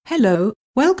Hello,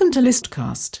 welcome to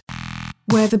Listcast,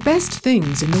 where the best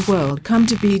things in the world come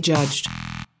to be judged.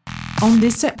 On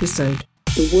this episode,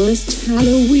 the worst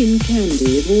Halloween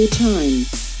candy of all time,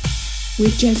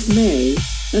 with Jeff May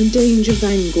and Danger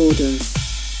Van Gorder.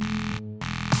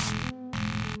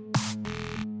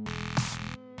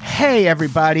 Hey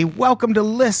everybody, welcome to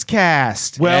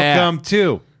Listcast. Welcome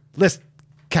to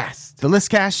Listcast. The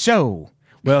Listcast show.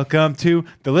 Welcome to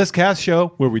the Listcast show,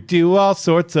 where we do all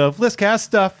sorts of Listcast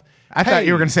stuff. I thought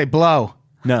you were going to say blow.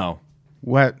 No.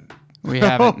 What? We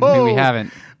haven't. We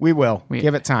haven't. We will.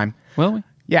 Give it time. Will we?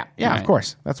 Yeah, Right. of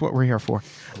course. That's what we're here for.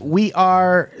 We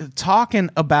are talking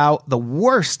about the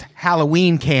worst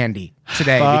Halloween candy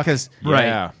today because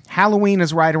yeah. Halloween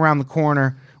is right around the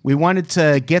corner. We wanted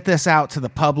to get this out to the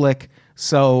public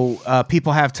so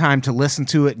people have time to listen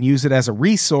to it and use it as a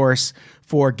resource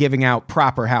for giving out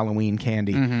proper Halloween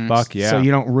candy. Fuck yeah. So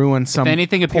you don't ruin some If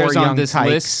anything poor appears young on this tykes.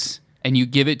 list and you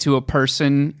give it to a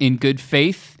person in good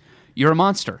faith, you're a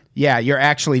monster. Yeah, you're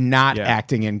actually not Yeah.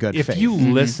 acting in good If faith. you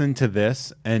listen to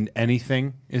this and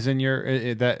anything is in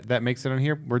your that makes it on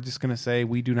here, we're just going to say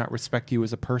we do not respect you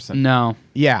as a person. No.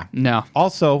 Yeah. No.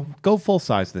 Also, go full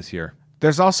size this year.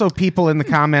 There's also people in the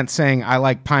comments saying, I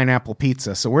like pineapple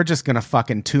pizza, so we're just going to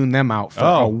fucking tune them out for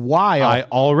a while. I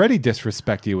already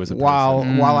disrespect you as a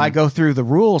person. While I go through the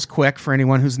rules quick for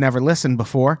anyone who's never listened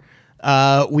before,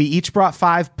 we each brought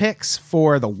 5 picks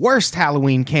for the worst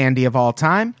Halloween candy of all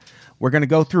time. We're going to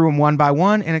go through them one by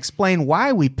one and explain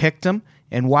why we picked them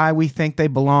and why we think they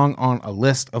belong on a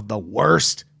list of the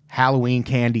worst Halloween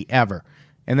candy ever.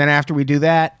 And then after we do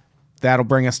that, that'll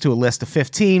bring us to a list of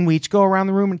 15. We each go around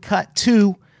the room and cut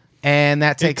 2, and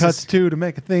that It takes cuts us 2 to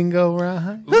make a thing go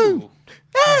right. Ooh.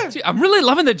 Dude, I'm really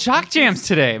loving the jock jams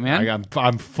today, man.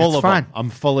 I'm full It's of fun. them. I'm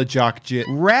full of jock jit.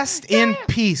 Rest in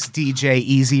peace, DJ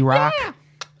Easy Rock.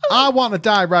 I want to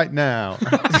die right now.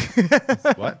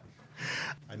 What?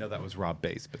 I know that was Rob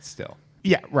Bass, but still.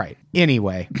 Yeah, right.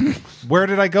 Anyway, Where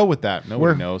did I go with that?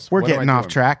 Nobody knows. we're What am I getting off doing?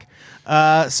 track.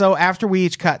 So after we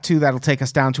each cut 2, that'll take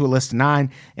us down to a list of 9.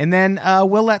 And then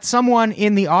we'll let someone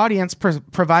in the audience,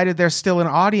 provided there's still an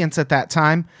audience at that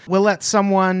time, we'll let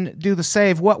someone do the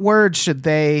save. What word should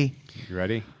they... You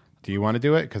ready? Do you want to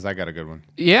do it? Because I got a good one.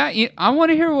 Yeah, I want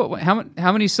to hear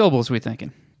how many syllables we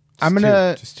thinking. I'm going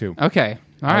to... Just 2. Okay.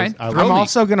 All right. I was- Throw I'm me.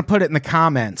 also going to put it in the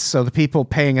comments, so the people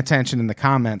paying attention in the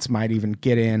comments might even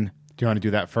get in. Do you want to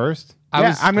do that first?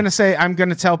 I'm going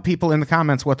to tell people in the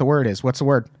comments what the word is. What's the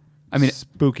word? I mean,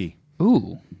 Spooky.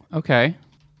 ooh. Okay.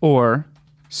 Or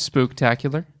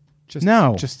spooktacular. Just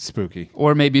No. Just spooky.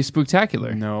 Or maybe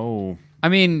spooktacular. No. I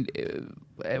mean,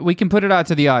 we can put it out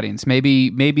to the audience.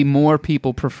 Maybe more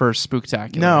people prefer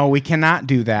spooktacular. No, we cannot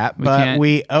do that.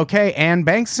 can't. Ann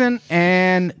Bankson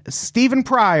and Stephen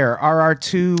Pryor are our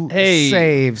 2 Hey.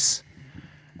 saves.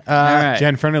 All right.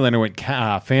 Jen Frennerlander went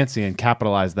fancy and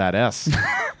capitalized that S.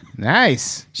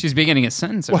 Nice. She's beginning a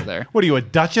sentence over there. What are you, a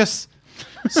duchess?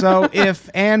 So if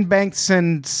Ann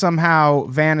Bankson somehow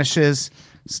vanishes,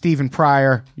 Stephen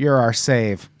Pryor, you're our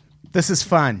save. This is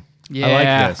fun. Yeah. I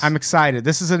like this. I'm excited.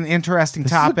 This is an interesting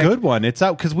This topic. is a good one. It's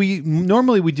out because we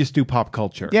just do pop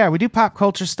culture. Yeah, we do pop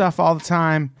culture stuff all the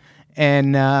time.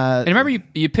 And And remember,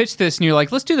 you pitched this and you're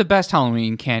like, let's do the best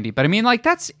Halloween candy. But I mean, like,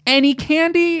 that's any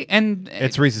candy. And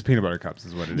It's Reese's Peanut Butter Cups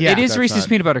is what it is. Yeah. it is That's Reese's not-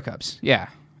 Peanut Butter Cups. Yeah.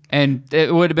 And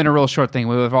it would have been a real short thing.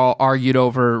 We would have all argued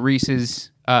over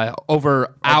Reese's,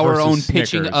 over our versus own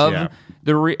pitching Snickers, of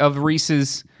yeah. of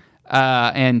Reese's.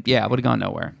 And yeah, it would have gone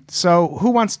nowhere. so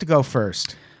who wants to go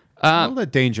first? I'll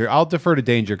let Danger. I'll defer to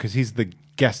Danger because he's the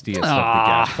guestiest of the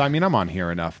guests. I mean, I'm on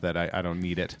here enough that I don't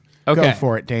need it. Okay. Go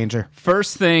for it, Danger.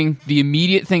 First thing, the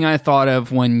immediate thing I thought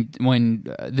of when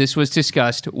this was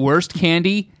discussed: worst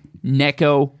candy,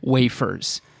 Necco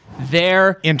wafers.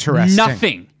 They're Interesting.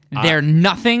 nothing. They're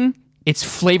nothing. It's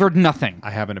flavored nothing.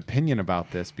 I have an opinion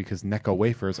about this because Necco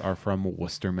wafers are from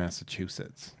Worcester,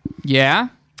 Massachusetts. Yeah.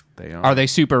 They Are they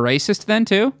super racist then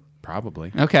too?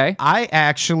 Probably. Okay. I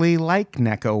actually like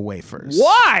Necco wafers.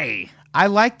 Why? I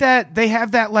like that they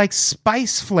have that like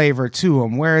spice flavor to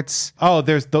them where it's Oh,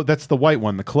 that's the white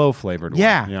one, the clove flavored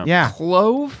yeah, one. yeah.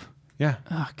 Clove? Yeah.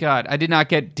 Oh God, I did not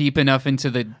get deep enough into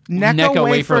the Necco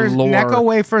wafer wafers, lore. Necco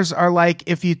wafers are like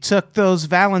if you took those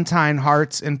Valentine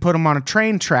hearts and put them on a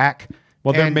train track.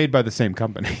 Well, they're and made by the same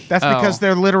company. That's because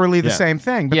they're literally the Yeah. same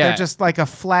thing, but Yeah. they're just like a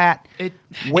flat It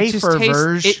wafer just tastes,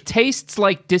 version. It tastes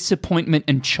like disappointment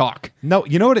and chalk. No,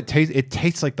 you know what it tastes? It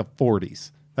tastes like the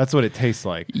 40s. That's what it tastes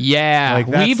like. Yeah, Like,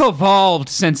 that's- we've evolved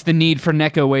since the need for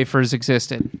Necco wafers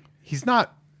existed. He's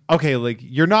not okay. Like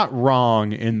you're not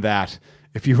wrong in that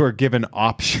if you were given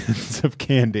options of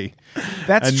candy,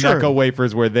 That's and true. Necco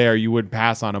wafers were there, you would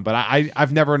pass on them. But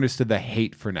I've never understood the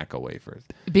hate for Necco wafers.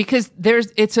 Because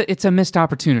it's a missed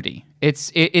opportunity.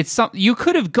 It's you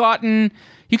could have gotten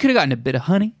a bit of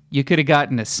honey. You could have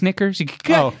gotten a Snickers. You could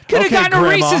have okay, gotten a Grandma.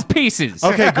 Reese's Pieces.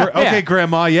 Okay, Yeah.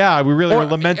 Grandma. Yeah, we really are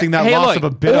lamenting that hey, loss look, of a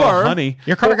bit or- of honey.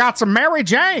 You could have got some Mary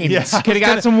Janes. Yeah. You could have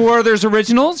got some Werther's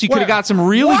Originals. You could have got some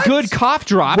really good cough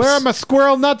drops. Where are my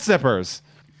squirrel nut zippers?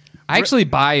 I actually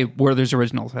buy Werther's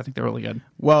Originals. I think they're really good.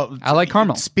 Well, I like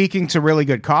caramel. Speaking to really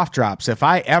good cough drops, if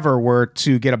I ever were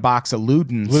to get a box of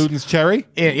Luden's, Cherry?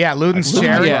 Luden's Ludens,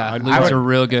 cherry, yeah, I Ludens would- are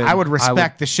real good. I would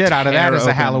respect the shit out of that tear as a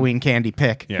open- Halloween candy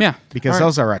pick. Yeah. because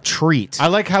those are a treat. I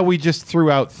like how we just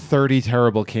threw out 30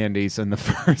 terrible candies in the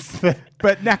first thing.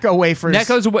 But Necco wafers,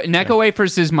 Necco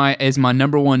wafers is my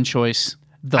number one choice.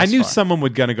 I knew far. someone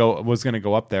was gonna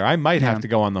go up there. I might have to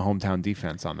go on the hometown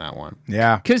defense on that one.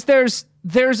 yeah. Because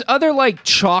there's other like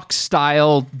chalk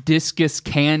style discus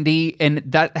candy, and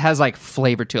that has like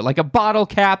flavor to it, like a bottle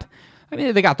cap. I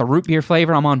mean, they got the root beer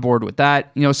flavor. I'm on board with that.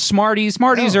 You know, Smarties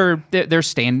are they're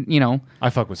stand. You know,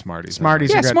 I fuck with Smarties. Smarties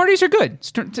yeah, are good. Smarties are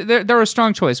good. They're a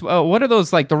strong choice. What are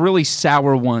those like the really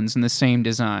sour ones in the same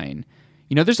design?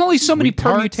 You know, there's only so many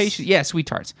Tarts? permutations. Yeah, sweet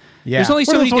tarts. Yeah. There's only What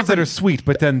so are many those ones that different. are sweet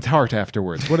but then tart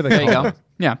afterwards? What are they There you called? go.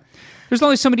 Yeah. There's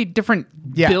only so many different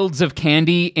Yeah. builds of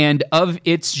candy, and of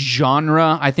its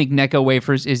genre, I think Necco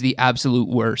wafers is the absolute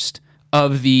worst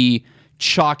of the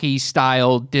chalky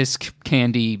style disc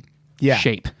candy Yeah.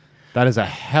 shape. That is a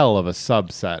hell of a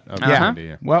subset of Yeah.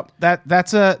 candy. Well,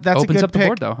 that's a Opens good up the pick.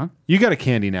 board though, huh? You got a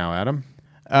candy now, Adam.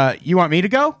 You want me to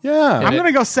go? Yeah. I'm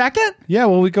gonna go second. Yeah,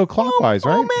 well, we go clockwise,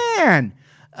 right? Oh man,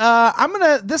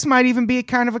 This might even be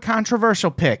kind of a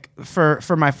controversial pick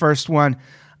for my first one.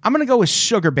 I'm gonna go with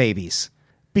Sugar Babies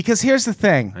because here's the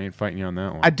thing. I ain't fighting you on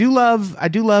that one. I do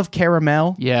love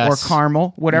caramel Yes. or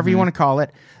caramel, whatever you want to call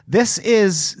it. This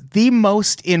is the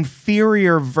most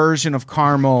inferior version of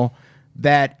caramel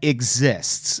that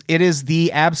exists. It is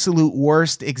the absolute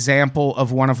worst example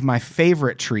of one of my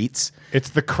favorite treats. It's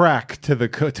the crack to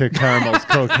caramel's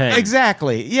cocaine.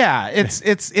 Exactly. Yeah. It's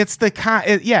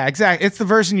yeah, exactly. It's the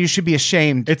version you should be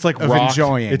ashamed It's like of rock.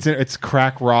 enjoying. It's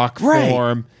crack rock Right.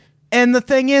 form. And the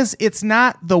thing is, it's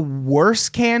not the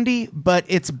worst candy, but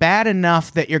it's bad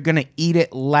enough that you're going to eat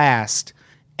it last.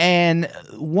 And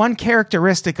one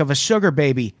characteristic of a Sugar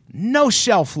Baby, no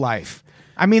shelf life.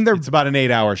 I mean, they're It's about an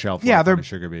 8-hour shelf life. Yeah, on they're- a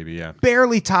Sugar Baby. Yeah.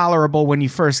 barely tolerable when you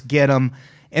first get them.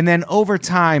 And then over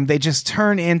time, they just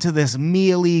turn into this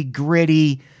mealy,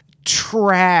 gritty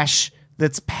trash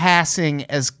that's passing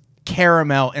as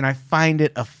caramel. And I find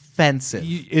it offensive.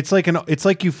 It's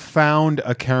like you found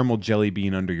a caramel jelly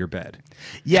bean under your bed.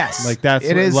 Yes. Like that's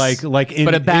it is. like in,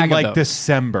 But a bag in of like those.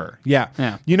 December. Yeah.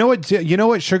 Yeah. You know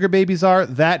what Sugar Babies are?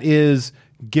 That is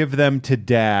give them to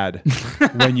dad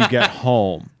when you get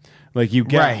home. Like you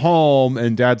get Right. home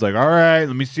and dad's like, all right,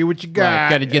 let me see what you got.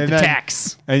 Got to get And the then-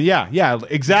 tax. And yeah,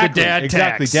 exactly. The dad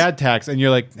exactly. tax. Dad tax. And you're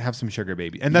like, have some Sugar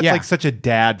Baby. And that's Yeah. like such a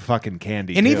dad fucking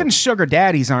candy. And too. even Sugar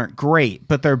Daddies aren't great,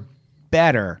 but they're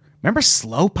better. Remember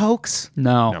Slowpokes?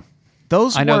 No.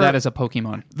 Those I know were, that as a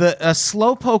Pokemon. a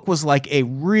Slowpoke was like a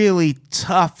really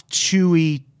tough,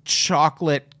 chewy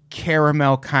chocolate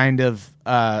caramel kind of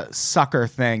sucker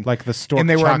thing, like the stork and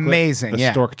they were chocolate, amazing. The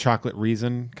Yeah, stork chocolate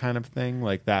raisin kind of thing,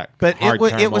 like that. but hard it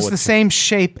caramel was with the same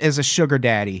shape as a Sugar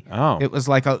Daddy. Oh. It was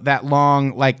like that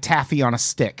long, like taffy on a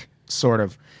stick, sort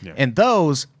of. Yeah. And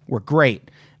those were great.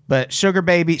 But Sugar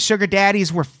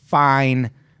Daddies were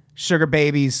fine. Sugar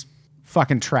Babies,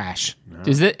 fucking trash.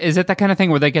 Is it that kind of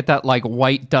thing where they get that like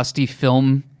white dusty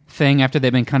film thing after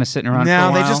they've been kind of sitting around? for a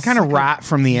No, they while? just kind of rot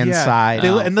from the inside.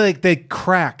 And they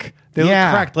crack. They Yeah.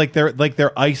 look cracked like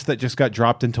they're ice that just got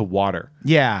dropped into water.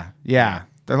 Yeah.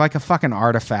 They're like a fucking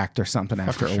artifact or something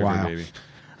after a Sugar while. Baby.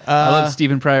 I love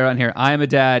Stephen Pryor on here. I am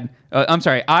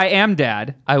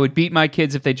dad. I would beat my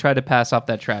kids if they tried to pass off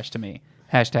that trash to me.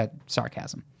 Hashtag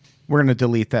sarcasm. We're going to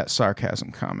delete that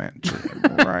sarcasm comment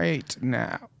right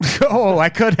now. Oh, I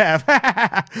could have.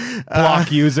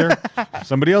 Block user.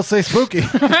 Somebody else say spooky.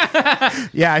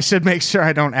 Yeah, I should make sure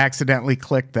I don't accidentally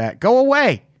click that. Go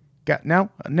away. No,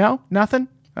 nothing?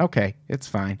 Okay, it's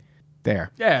fine.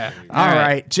 There. Yeah. All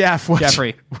right, Jeff.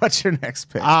 Jeffrey. What's your next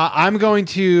pick? I'm going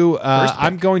to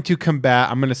combat.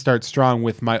 I'm going to start strong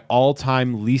with my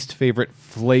all-time least favorite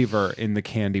flavor in the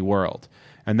candy world,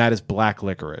 and that is black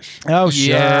licorice. Oh,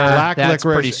 sure. Yeah. Black that's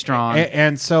licorice. pretty strong.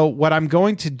 And so what I'm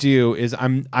going to do is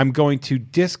I'm going to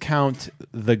discount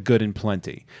the Good and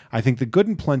Plenty. I think the Good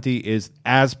and Plenty is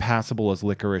as passable as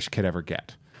licorice could ever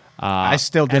get. I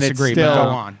still and it's disagree, but go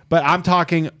on. But I'm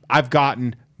talking, I've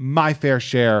gotten my fair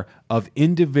share of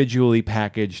individually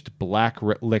packaged black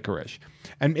licorice.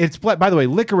 And it's, by the way,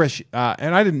 licorice,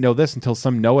 and I didn't know this until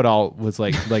some know-it-all was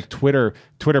like Twitter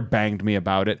banged me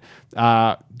about it.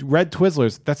 Red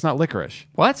Twizzlers, that's not licorice.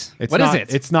 What? It's What not, is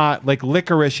it? It's not like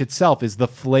licorice itself is the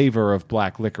flavor of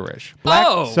black licorice.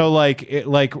 Oh! So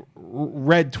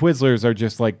red Twizzlers are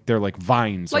just like, they're like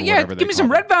vines or Like, yeah, whatever give me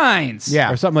some red vines.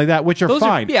 Yeah. or something like that, which are Those are-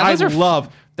 fine. yeah, those I are love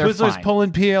they're Twizzlers fine. pull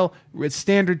and peel,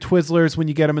 standard Twizzlers when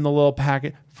you get them in the little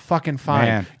packet. Fucking fine.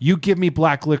 Man. You give me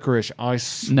black licorice, I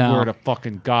swear No. to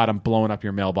fucking God, I'm blowing up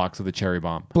your mailbox with a cherry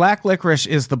bomb. Black licorice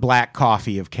is the black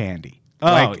coffee of candy.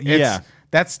 Oh, it's- yeah.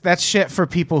 That's shit for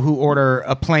people who order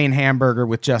a plain hamburger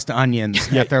with just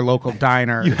onions at their local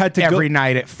diner You had to every go-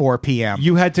 night at 4 p.m.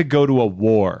 You had to go to a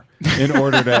war in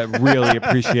order to really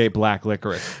appreciate black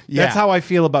licorice. Yeah. That's how I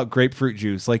feel about grapefruit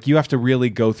juice. Like, you have to really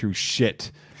go through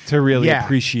shit to really Yeah.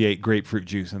 appreciate grapefruit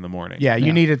juice in the morning. Yeah,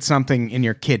 you needed something in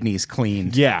your kidneys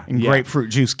cleaned. Yeah, and yeah. grapefruit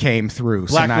juice came through.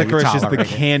 Black so now you licorice is the tolerate it.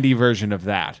 candy version of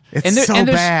that. It's so there's,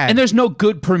 bad. And there's no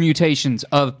good permutations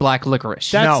of black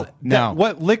licorice. No.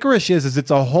 What licorice is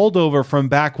it's a holdover from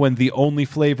back when the only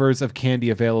flavors of candy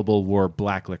available were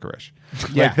black licorice.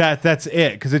 Yeah. Like that's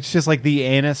it, because it's just like the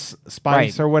anise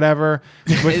spice Right. or whatever.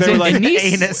 Which Is they were it like,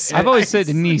 anise? anise. I've always said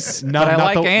anise, but I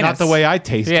like anise. not the way I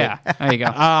taste Yeah, it. there you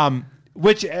go.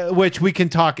 Which we can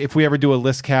talk if we ever do a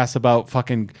list cast about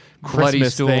fucking Bloody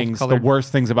Christmas stool things, colored. the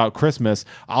worst things about Christmas.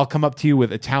 I'll come up to you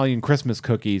with Italian Christmas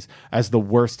cookies as the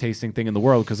worst tasting thing in the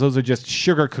world, because those are just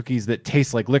sugar cookies that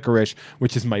taste like licorice,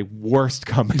 which is my worst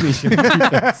combination of two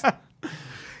things.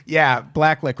 Yeah,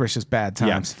 black licorice is bad Yeah,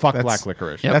 times. fuck black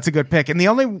licorice. Yep. That's a good pick. And the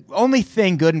only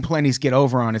thing Good and Plenty's get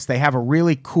over on is they have a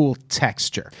really cool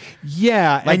texture.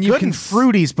 Yeah, Like and you Good can and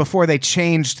Fruities before they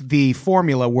changed the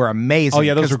formula were amazing. Oh,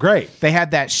 yeah, those 'cause were great. They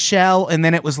had that shell, and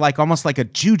then it was like almost like a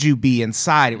jujube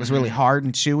inside. It was really hard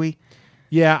and chewy.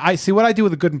 Yeah, I see. What I do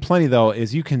with the Good and Plenty though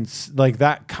is you can like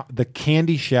the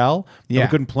candy shell. Yeah.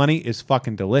 The Good and Plenty is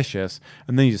fucking delicious,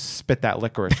 and then you just spit that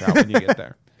licorice out when you get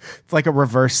there. It's like a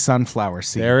reverse sunflower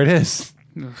seed. There it is.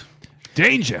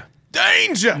 Danger.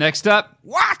 Danger! Next up,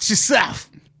 Watch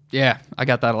yourself. yeah, I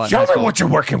got that a lot. in Show high me school. what you're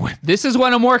working with. This is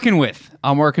what I'm working with.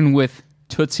 I'm working with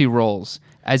Tootsie Rolls,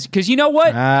 because you know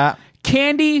what?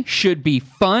 Candy should be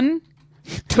fun.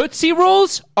 Tootsie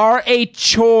Rolls are a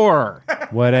chore.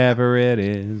 Whatever it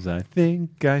is, I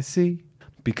think I see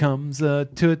becomes a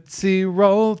Tootsie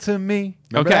Roll to me.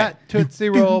 Remember Okay. that? Tootsie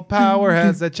Roll power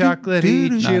has a chocolatey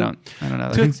chew. I don't know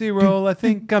that. Tootsie Roll, I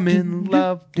think I'm in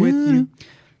love with you.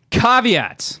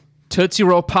 Caveat: Tootsie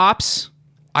Roll Pops,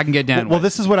 I can get down Well, with.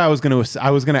 this is what I was going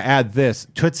to add this.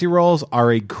 Tootsie Rolls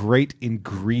are a great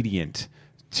ingredient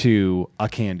to a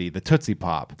candy, the Tootsie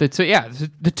Pop. The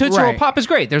Tootsie Roll Right. Pop is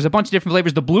great. There's a bunch of different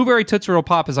flavors. The blueberry Tootsie Roll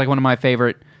Pop is like one of my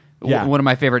favorite. Yeah. One of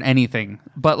my favorite anything.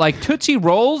 But like Tootsie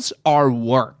Rolls are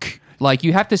work. Like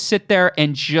you have to sit there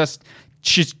and just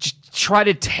try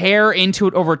to tear into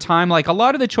it over time. Like a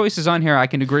lot of the choices on here, I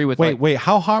can agree with. Wait,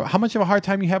 how much of a hard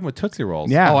time you having with Tootsie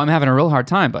Rolls? Yeah. Oh, I'm having a real hard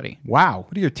time, buddy. Wow.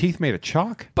 What are your teeth made of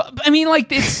chalk? But I mean, like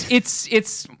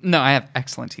it's no, I have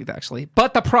excellent teeth actually.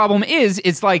 But the problem is,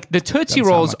 it's like the Tootsie Doesn't sound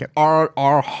Rolls like it.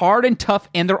 are hard and tough,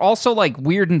 and they're also like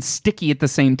weird and sticky at the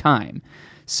same time.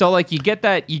 So like you get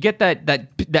that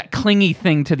clingy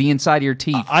thing to the inside of your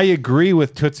teeth. I agree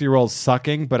with Tootsie Rolls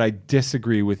sucking, but I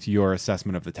disagree with your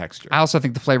assessment of the texture. I also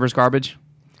think the flavor is garbage,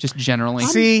 just generally.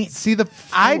 See, See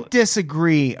I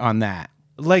disagree on that.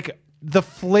 like the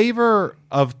flavor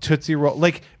of Tootsie Roll.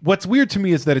 Like what's weird to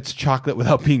me is that it's chocolate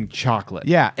without being chocolate.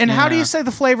 Yeah. And how do Yeah. you say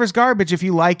the flavor's garbage if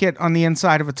you like it on the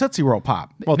inside of a Tootsie Roll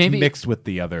Pop? Well, it's Maybe- mixed with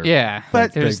the other. Yeah,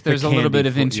 But- there's the a little candy bit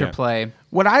of yeah. interplay.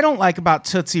 What I don't like about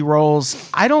Tootsie Rolls,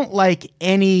 I don't like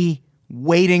any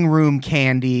waiting room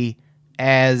candy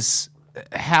as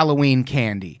Halloween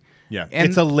candy. Yeah, And-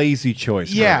 it's a lazy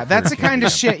choice. Yeah, for that's the candy. kind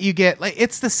of shit you get. Like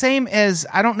it's the same as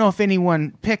I don't know if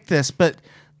anyone picked this, but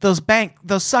those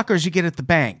suckers you get at the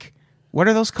bank. What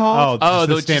are those called? Oh,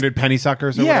 those the standard penny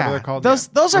suckers or whatever they're called. Those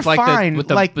are With, like fine. with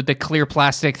the like with the clear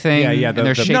plastic thing. Yeah, yeah, and the-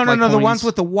 they're the- shaped no, like the coins. ones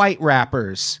with the white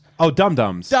wrappers. Oh, Dum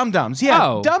Dums. Dum Dums. Yeah,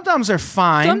 Oh. Dum Dums are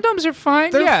fine. Dum Dums are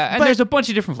fine. They're- Yeah, and but- there's a bunch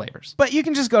of different flavors. But you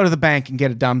can just go to the bank and get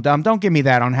a Dum Dum. Don't give me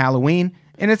that on Halloween.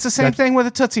 And it's the same That- thing with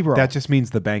a Tootsie Roll. That just means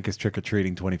the bank is trick or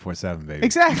treating 24/7, baby.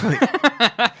 exactly.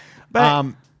 But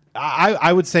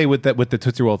I would say with the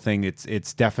Tootsie Roll thing,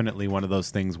 it's definitely one of those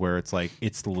things where it's like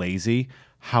it's lazy.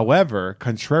 However,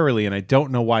 contrarily, and I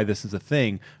don't know why this is a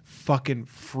thing, fucking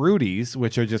Fruities,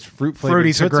 which are just fruit flavored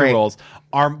Fruities are Tootsie great. Rolls,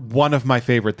 are one of my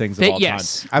favorite things of all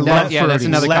Yes, time. I love That's Fruities.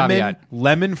 another lemon, caveat.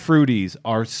 lemon Fruities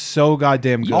are so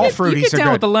goddamn good. All You Fruities get are down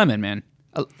good. with the lemon, man.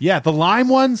 Yeah, the lime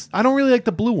ones. I don't really like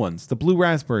the blue ones. The blue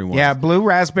raspberry ones. Yeah, blue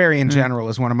raspberry in general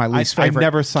is one of my least I've favorite.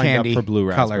 never signed up candy for blue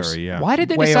colors. raspberry. Yeah, Why did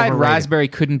they Way decide overrated. raspberry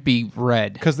couldn't be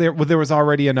red? because there was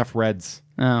already enough reds.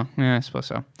 Oh, yeah, I suppose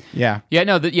so. Yeah. Yeah,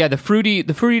 no, the fruity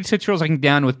Tootsie Rolls I can get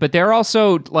down with, but they're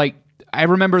also like I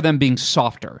remember them being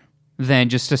softer than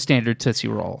just a standard Tootsie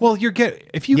Roll. Well, if you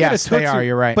Yes, get a they Tootsie, are,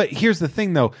 you're right. But here's the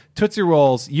thing, though: Tootsie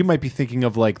Rolls, you might be thinking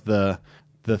of like the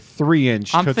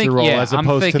 3-inch I'm Tootsie think- Roll yeah, as I'm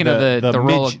opposed to thinking of the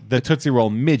roll midge- the Tootsie Roll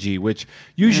Midgie, which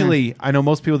usually I know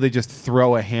most people they just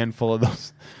throw a handful of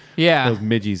those yeah,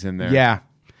 midgies in there. Yeah.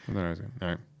 All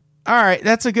right. All right,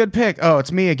 that's a good pick. Oh,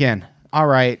 it's me again. All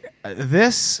right.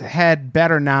 This had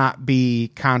better not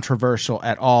be controversial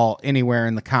at all anywhere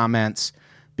in the comments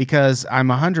because I'm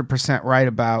 100% right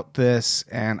about this,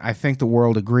 and I think the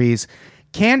world agrees.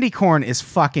 Candy corn is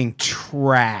fucking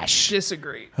trash.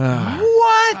 disagree.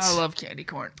 What? I love candy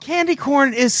corn. Candy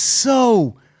corn is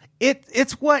so...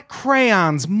 It's what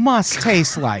crayons must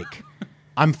taste like.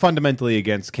 I'm fundamentally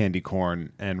against candy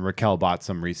corn, and Raquel bought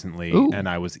some recently, Ooh. and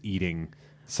I was eating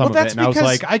some Well, of it, that's and I was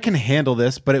because- like, I can handle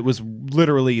this, but it was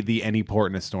literally the any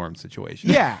port in a storm situation.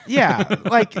 Yeah.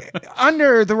 Like,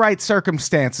 under the right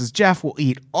circumstances, Jeff will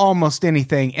eat almost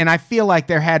anything, and I feel like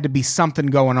there had to be something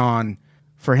going on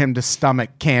for him to stomach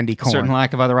candy corn. Certain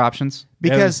lack of other options.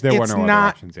 because there were it's no other not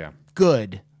options, yeah.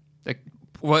 good. Like,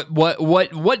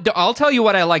 what? I'll tell you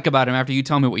what I like about them after you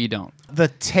tell me what you don't. The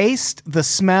taste, the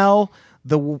smell,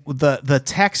 the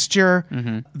texture,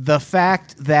 the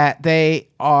fact that they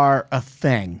are a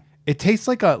thing. It tastes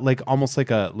almost like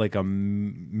a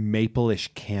maple-ish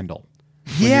candle.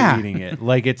 When Yeah. you're eating it.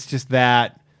 Like it's just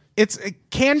that. It's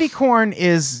candy corn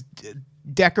is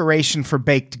decoration for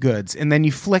baked goods, and then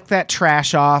you flick that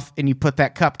trash off and you put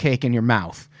that cupcake in your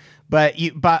mouth. But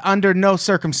under no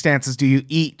circumstances do you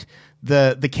eat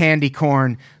the candy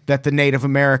corn that the Native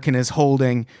American is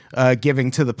holding,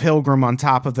 giving to the pilgrim on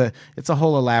top of the. It's a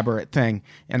whole elaborate thing,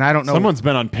 and I don't know. Someone's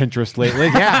been on Pinterest lately.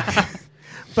 Yeah,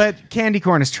 but candy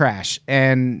corn is trash,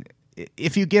 and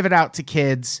if you give it out to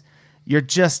kids, you're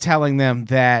just telling them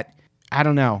that I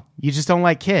don't know. You just don't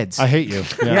like kids. I hate you.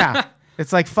 Yeah.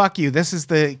 It's like, fuck you. This is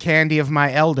the candy of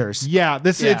my elders. Yeah,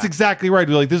 it's exactly right.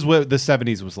 Like this is what the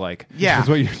 70s was like. Yeah. This is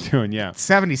what you're doing. Yeah.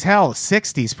 70s, hell,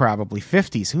 60s probably,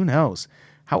 50s. Who knows?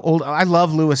 How old? I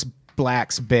love Lewis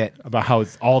Black's bit About how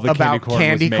it's all the about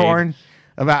candy corn was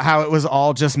made. about how it was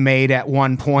all just made at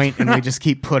one point and they just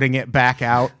keep putting it back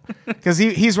out. Because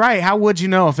he's right. How would you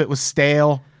know if it was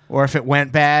stale or if it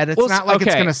went bad? It's Well, not like it's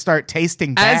okay. going to start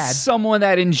tasting bad. As someone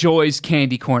that enjoys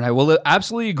candy corn, I will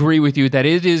absolutely agree with you that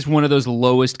it is one of those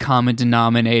lowest common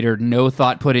denominator, no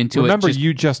thought put into Remember, it.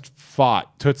 you just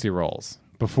fought Tootsie Rolls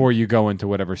before you go into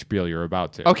whatever spiel you're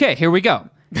about to. Okay, here we go.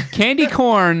 Candy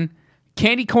corn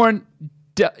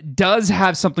does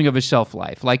have something of a shelf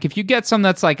life. Like if you get some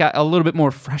that's like a little bit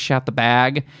more fresh out the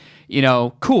bag,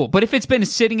 cool. But if it's been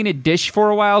sitting in a dish for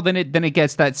a while, then it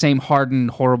gets that same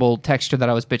hardened, horrible texture that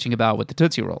I was bitching about with the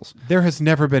Tootsie Rolls. There has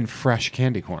never been fresh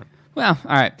candy corn. Well,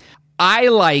 all right. I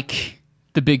like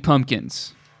the big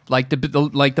pumpkins, like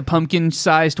the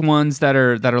pumpkin-sized ones that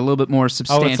are a little bit more Oh,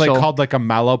 substantial. it's like called like a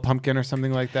mallow pumpkin or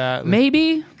something like that.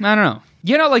 Maybe, I don't know.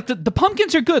 Like the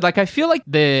pumpkins are good. Like I feel like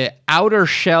the outer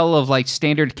shell of like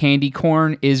standard candy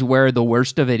corn is where the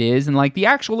worst of it is, and like the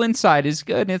actual inside is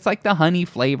good. And it's like the honey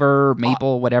flavor,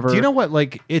 maple, whatever. Do you know what?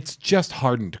 Like it's just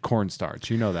hardened cornstarch.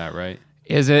 You know that, right?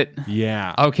 Is it?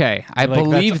 Yeah. Okay, I Like,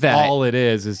 believe that's that. all it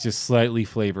is just slightly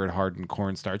flavored hardened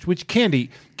cornstarch, which candy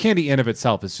in of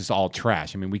itself is just all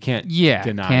trash. I mean, we can't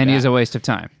deny candy that. is a waste of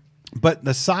time. But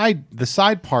the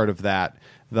side part of that,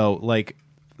 though, like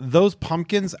those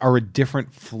pumpkins are a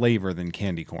different flavor than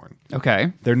candy corn.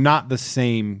 Okay. They're not the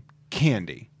same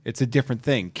candy. It's a different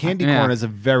thing. Candy Yeah. corn is a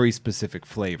very specific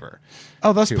flavor.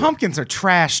 Oh, those pumpkins are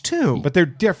trash too. But they're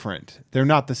different. They're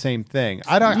not the same thing.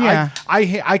 I don't. Yeah.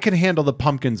 I can handle the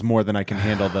pumpkins more than I can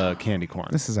handle the candy corn.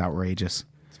 This is outrageous.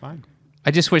 It's fine. I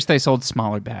just wish they sold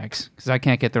smaller bags because I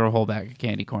can't get through a whole bag of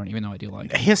candy corn, even though I do like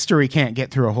it. History can't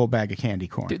get through a whole bag of candy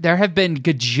corn. There have been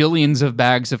gajillions of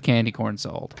bags of candy corn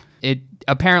sold. It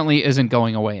apparently isn't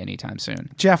going away anytime soon.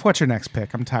 Jeff, what's your next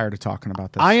pick? I'm tired of talking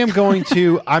about this. I'm going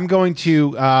to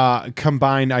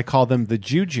combine. I call them the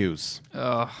jujus.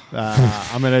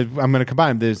 I'm gonna combine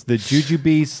them. There's the jujube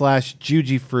 /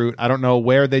 juji fruit. I don't know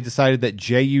where they decided that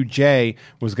JUJ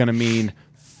was gonna mean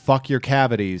fuck your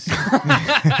cavities.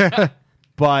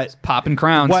 But Popping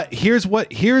crowns. here's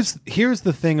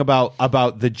the thing about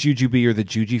the jujube or the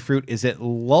juji fruit is it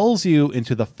lulls you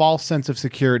into the false sense of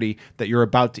security that you're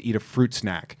about to eat a fruit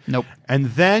snack. Nope. And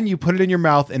then you put it in your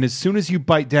mouth, and as soon as you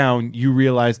bite down, you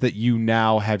realize that you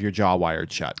now have your jaw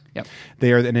wired shut. Yep.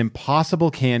 They are an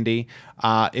impossible candy.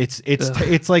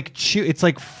 It's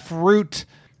like fruit.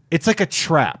 It's like a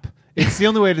trap. It's the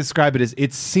only way to describe it is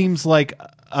it seems like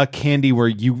a candy where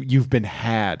you've been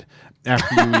had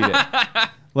after you eat it.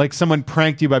 Like someone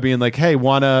pranked you by being like, "Hey, you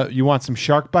want some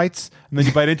shark bites?" And then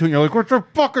you bite into it and you're like, "What the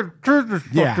fucking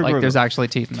Yeah, Like there's actually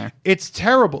teeth in there. It's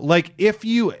terrible. Like if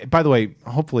you, by the way,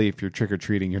 hopefully if you're trick or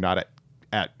treating, you're not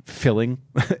at filling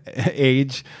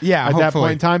age. Yeah, at that hopefully.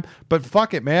 point in time. But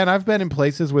fuck it, man. I've been in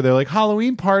places where they're like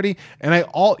Halloween party, and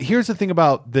here's the thing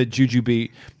about the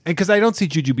jujube, and because I don't see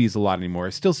jujubes a lot anymore, I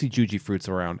still see juji fruits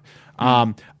around.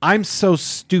 I'm so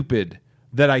stupid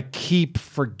that I keep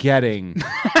forgetting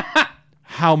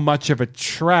how much of a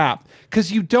trap,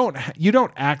 because you don't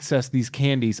access these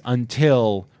candies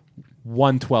until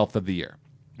 1/12 of the year.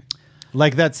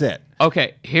 Like that's it.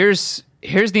 Okay, here's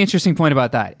the interesting point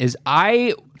about that is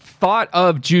I thought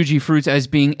of juji fruits as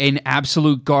being an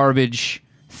absolute garbage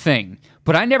thing,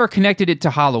 but I never connected it to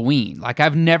Halloween. Like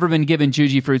I've never been given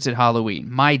juji fruits at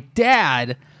Halloween. My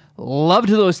dad loved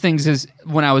those things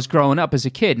when I was growing up as a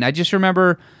kid, and I just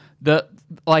remember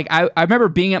I remember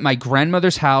being at my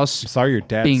grandmother's house. I'm sorry, your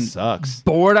dad being sucks.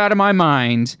 bored out of my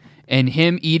mind, and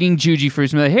him eating juji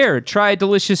fruits. And I'm like, here, try a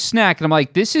delicious snack. And I'm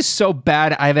like, this is so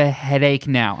bad, I have a headache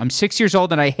now. I'm 6 years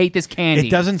old and I hate this candy.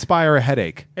 It does inspire a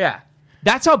headache. Yeah.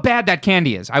 That's how bad that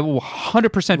candy is. I will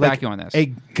 100% back you on this. A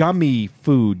gummy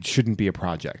food shouldn't be a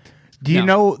project. Do you No.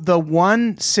 know the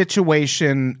one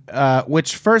situation,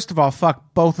 which first of all,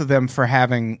 fuck both of them for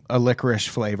having a licorice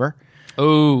flavor.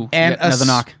 Ooh, And yeah, another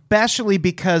knock. especially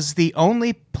because the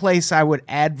only place I would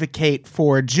advocate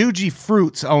for juji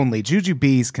fruits only,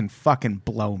 jujubes can fucking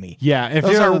blow me. Yeah, if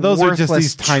those you're- are those are just worthless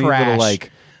these tiny trash. little,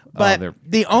 like, But they're-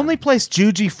 the only place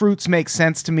juji fruits make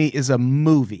sense to me is a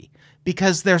movie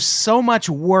because there's so much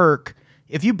work.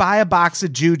 If you buy a box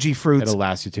of juji fruits It'll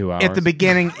last you 2 hours. at the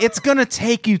beginning, it's gonna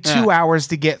take you 2 hours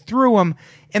to get through them,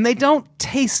 and they don't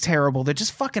taste terrible. They're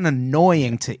just fucking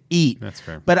annoying to eat. That's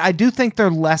fair. But I do think they're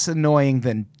less annoying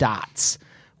than dots,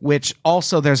 which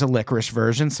also there's a licorice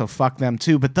version, so fuck them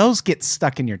too. But those get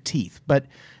stuck in your teeth. But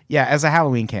yeah, as a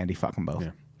Halloween candy, fuck them both.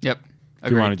 Yep.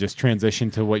 Do you want to just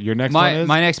transition to what your next one is?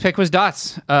 My next pick was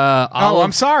dots. Oh,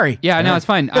 I'm sorry. Yeah, no, it's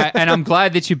fine. And I'm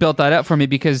glad that you built that up for me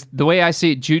because the way I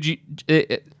see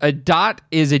it, a dot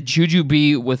is a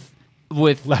jujube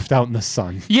with Left out in the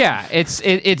sun. yeah, it's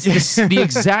the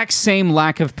exact same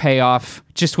lack of payoff,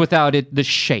 just without the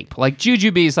shape. Like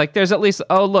jujubes, like there's at least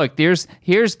look,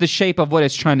 here's the shape of what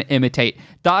it's trying to imitate.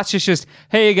 Dots is just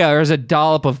here you go. There's a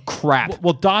dollop of crap.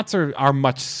 Well, dots are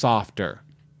much softer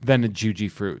than the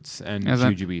juji fruits and Is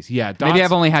it? jujubes. Yeah, dots, Maybe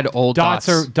I've only had old dots.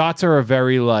 Dots are a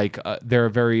very they're a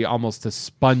very almost a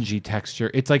spongy texture.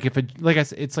 It's like I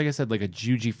said like a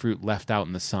juji fruit left out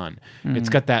in the sun. It's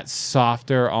got that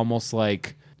softer, almost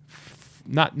like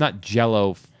not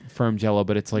Jello, firm Jello,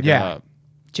 but it's like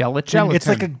Gelatin. it's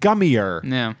like a gummier.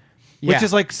 Yeah. Which Yeah.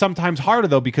 is like sometimes harder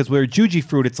though because where juji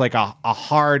fruit it's like a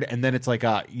hard and then it's like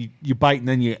you bite and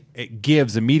then it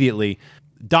gives immediately.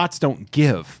 Dots don't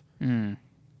give.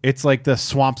 It's like the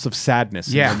swamps of sadness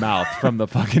in Yeah. your mouth from the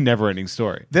fucking Never-Ending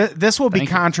Story. This will be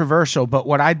Thank you. controversial, but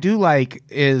what I do like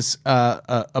is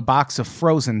a box of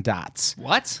frozen dots.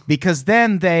 What? Because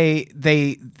then they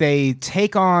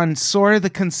take on sort of the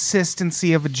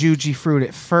consistency of a juji fruit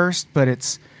at first, but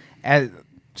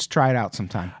just try it out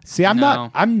sometime. See, I'm No.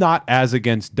 not as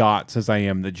against dots as I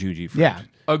am the juji fruit. Yeah.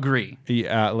 Agree.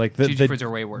 Like Juji fruits are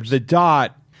way worse. The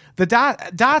dot. The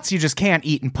dots you just can't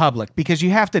eat in public because you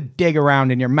have to dig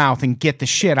around in your mouth and get the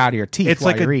shit out of your teeth It's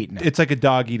while like you're eating it. it's like a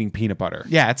dog eating peanut butter.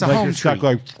 Yeah, it's a like home you're stuck treat.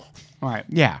 like All right.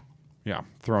 Yeah.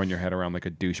 throwing your head around like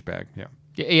a douchebag. Yeah.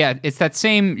 Yeah, it's that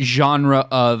same genre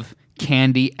of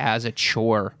candy as a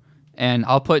chore. And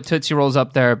I'll put Tootsie Rolls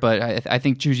up there, but I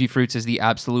think Juji Fruits is the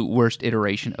absolute worst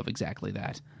iteration of exactly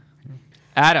that.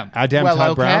 Adam, Adam Well,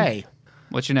 Todd Brown. okay.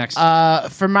 what's your next?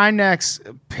 For my next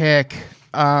pick,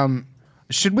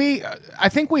 should we? I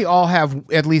think we all have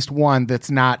at least one that's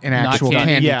not an actual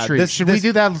candy. candy treat. Should we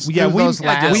do that? Yeah, do those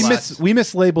last? we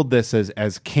mislabeled this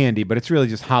as candy, but it's really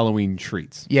just Halloween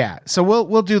treats. Yeah, so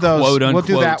we'll do those. Quote, we'll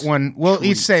do that unquote one. We'll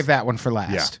each save that one for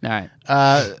last. All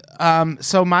right.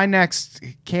 So my next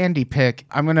candy pick,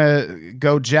 I'm gonna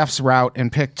go Jeff's route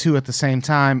and pick two at the same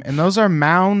time, and those are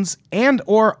Mounds and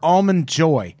or Almond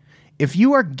Joy. If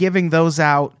you are giving those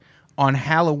out on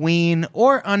Halloween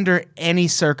or under any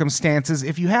circumstances.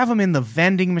 If you have them in the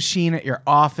vending machine at your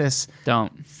office,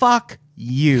 Don't. fuck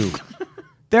you.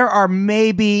 There are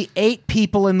maybe 8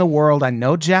 people in the world, I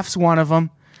know Jeff's one of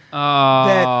them,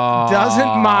 that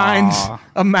doesn't mind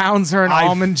a Mounds or an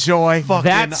Almond Joy.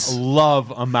 Fucking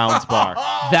love a Mounds bar.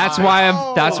 That's why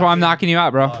I'm knocking you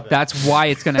out, bro. That's why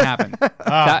it's gonna happen.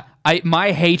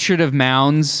 My hatred of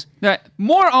Mounds,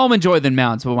 more Almond Joy than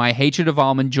Mounds, but my hatred of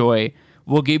Almond Joy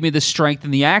will give me the strength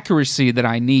and the accuracy that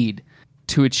I need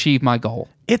to achieve my goal.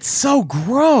 It's so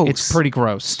gross. It's pretty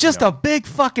gross. It's just a big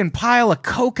fucking pile of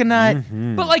coconut.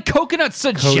 But like coconut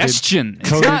suggestion.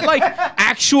 It's not like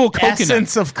actual coconut.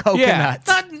 Essence of coconut.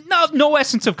 Yeah, no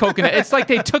essence of coconut. It's like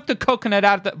they took the coconut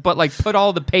out, but like put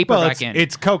all the paper back in.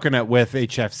 It's coconut with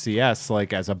HFCS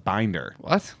like as a binder.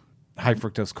 What? High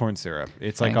fructose corn syrup.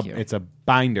 It's Thank like you. it's a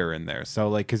binder in there. So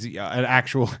like because an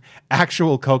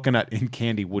actual coconut in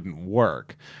candy wouldn't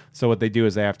work. So what they do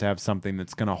is they have to have something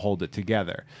that's going to hold it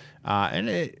together.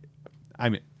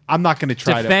 I'm not going to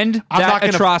try Defend to I'm that not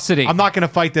gonna, atrocity. I'm not going to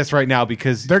fight this right now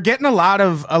because They're getting a lot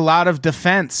of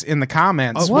defense in the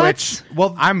comments, What? which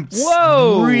I'm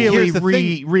Whoa. really Here's the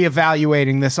thing.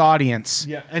 reevaluating this audience.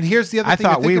 yeah. And here's the other I thing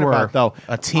thought you're thinking we were about, though.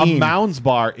 a team. A Mounds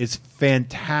bar is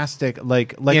fantastic.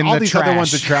 Like In all the these other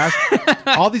ones are trash. trash.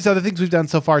 All these other things we've done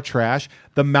so far trash.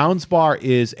 The Mounds bar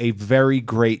is a very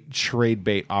great trade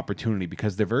bait opportunity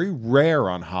because they're very rare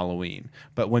on Halloween.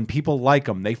 But when people like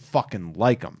them, they fucking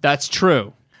like them. That's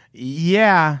true.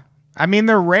 Yeah. I mean,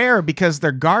 they're rare because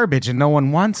they're garbage and no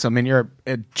one wants them, and you're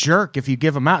a jerk if you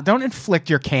give them out. Don't inflict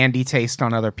your candy taste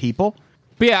on other people.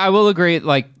 But yeah, I will agree.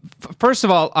 Like, first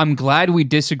of all, I'm glad we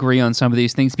disagree on some of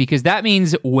these things because that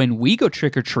means when we go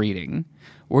trick or treating,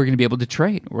 we're going to be able to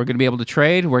trade. We're going to be able to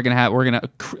trade. We're going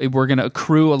to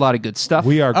accrue a lot of good stuff.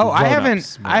 We are. Oh, I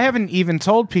grown-ups, man. haven't even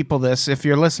told people this. If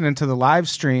you're listening to the live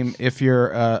stream, if you're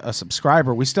a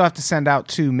subscriber, we still have to send out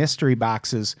 2 mystery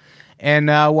boxes, and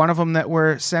one of them that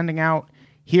we're sending out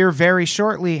here very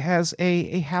shortly has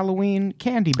a Halloween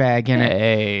candy bag in it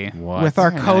Hey, with our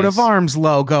Very coat nice. of arms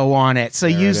logo on it. So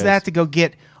use it that is. to go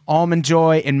get Almond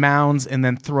Joy and Mounds, and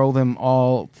then throw them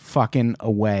all fucking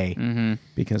away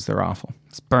because they're awful.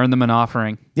 Let's burn them an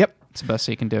offering. Yep. It's the best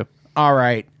you can do. All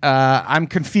right. I'm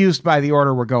confused by the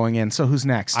order we're going in. So who's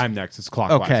next? I'm next. It's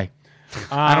clockwise. Okay.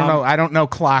 I don't know. I don't know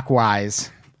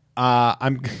clockwise.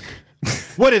 I'm.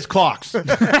 What is clocks?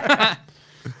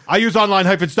 I use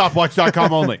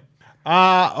online-stopwatch.com only.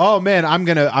 Oh man, I'm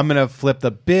gonna flip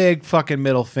the big fucking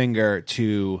middle finger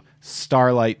to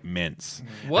Starlight Mints.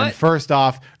 What? And first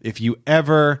off, if you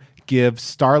ever give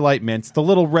Starlight Mints, the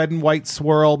little red and white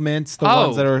swirl mints, the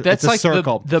ones that are that's it's a like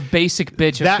circle. the basic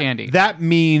bitch of candy. That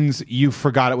means you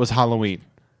forgot it was Halloween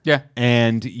yeah.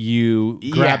 and you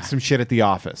grabbed Yeah. some shit at the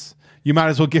office. You might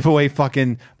as well give away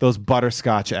fucking those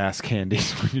butterscotch ass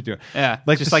candies when you're doing. Yeah,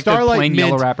 like just the like the Starlight plain Mint,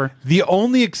 yellow wrapper. The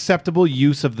only acceptable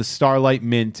use of the Starlight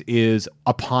Mint is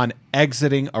upon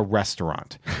exiting a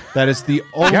restaurant. That is the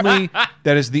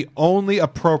only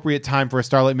appropriate time for a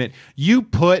Starlight Mint. You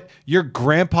put your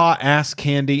grandpa ass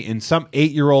candy in some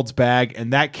 8-year-old's bag,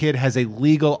 and that kid has a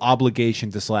legal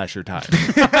obligation to slash your tires.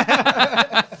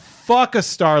 Fuck a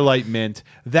Starlight Mint.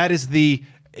 That is the.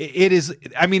 It is.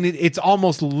 I mean, it's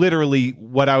almost literally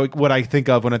what I think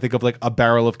of when I think of like a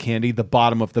barrel of candy. The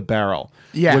bottom of the barrel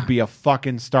would be a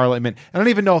fucking Starlight Mint. I don't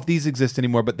even know if these exist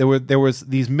anymore, but there was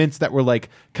these mints that were like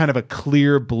kind of a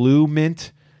clear blue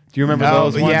mint. Do you remember Oh,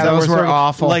 those ones? yeah, that those were sort of-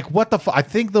 awful. Like what the? I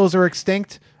think those are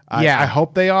extinct. Yeah. I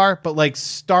hope they are. But like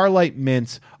Starlight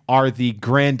Mints are the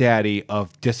granddaddy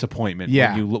of disappointment.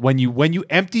 Yeah. When you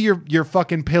empty your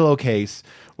fucking pillowcase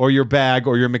or your bag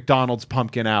or your McDonald's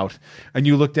pumpkin out, and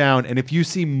you look down, and if you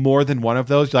see more than one of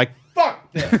those, you're like,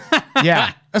 fuck this.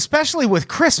 Yeah. Especially with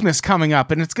Christmas coming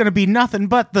up, and it's going to be nothing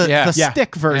but the Yeah.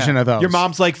 stick version of those. Your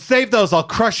mom's like, save those, I'll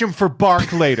crush them for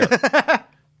bark later.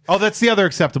 Oh, that's the other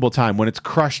acceptable time, when it's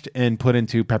crushed and put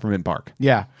into peppermint bark.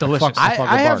 Yeah. Delicious.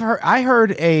 I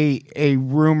heard a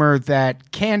rumor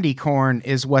that candy corn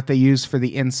is what they use for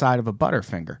the inside of a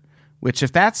Butterfinger, which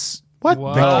if that's What?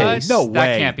 the case, No That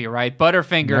way. can't be right.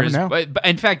 Butterfinger Never is. know.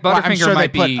 In fact, Well, I'm Butterfinger sure they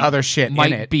might put be other shit in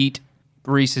might it. beat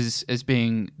Reese's as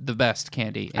being the best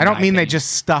candy. I don't mean they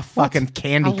just stuff fucking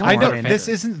candy corn I know in this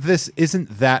it.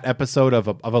 isn't that episode of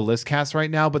a list cast right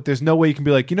now, but there's no way you can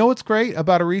be like, you know what's great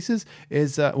about a Reese's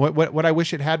is what I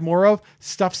wish it had more of,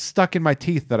 stuff stuck in my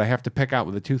teeth that I have to pick out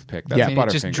with a toothpick. That's Yeah. I mean, it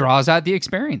just Butterfinger. draws out the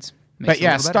experience. Makes But it a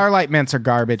yeah, little better. Starlight Mints are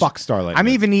garbage. Fuck Starlight I'm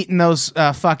Mints. even eating those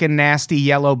fucking nasty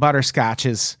yellow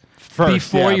butterscotches. First,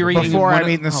 Before yeah, you're eating Before one I'm of-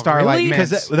 eating the Oh, Starlight really?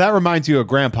 Mints. because that reminds you of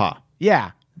Grandpa.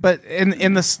 Yeah. But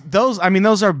in those, I mean,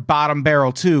 those are bottom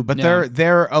barrel too. But Yeah.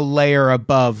 they're a layer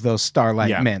above those Starlight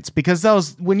Yeah. Mints, because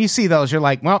those, when you see those, you're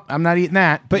like, well, I'm not eating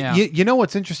that. But Yeah. you know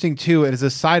what's interesting too, as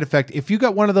a side effect, if you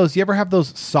got one of those, you ever have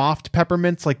those soft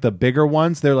peppermints, like the bigger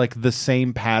ones? They're like the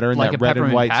same pattern, Like that a red and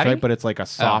peppermint white patty? stripe, but it's like a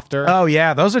softer. Oh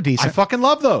yeah, those are I decent. fucking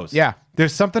love those. Yeah.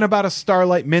 There's something about a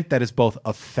Starlight Mint that is both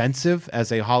offensive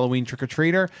as a Halloween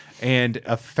trick-or-treater and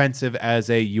offensive as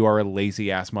a you are a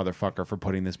lazy-ass motherfucker for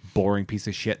putting this boring piece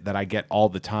of shit that I get all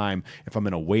the time if I'm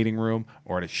in a waiting room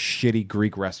or at a shitty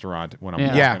Greek restaurant when I'm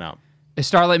Yeah. walking out. A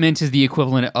Starlight Mint is the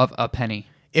equivalent of a penny.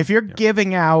 If you're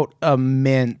giving out a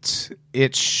mint,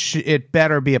 it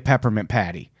better be a peppermint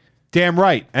patty. Damn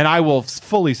right. And I will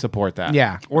fully support that.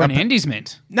 Yeah. Or an Andy's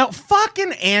Mint. No,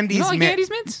 fucking Andy's You don't like mint. Andy's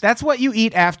mints? That's what you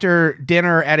eat after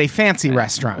dinner at a fancy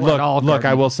restaurant. Well, Olive Look, I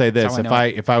Garden. will say That's this: how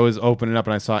I know if I was opening up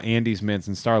and I saw Andy's mints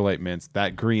and Starlight mints,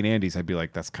 that green Andy's, I'd be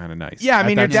like, that's kind of nice. Yeah, I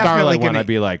mean, At you're that definitely Starlight one, gonna- I'd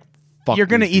be like, fuck. You're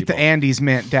going to these eat the people. Andy's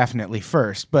mint definitely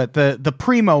first, but the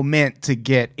primo mint to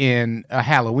get in a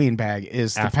Halloween bag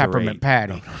is the After peppermint 8.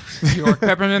 patty. York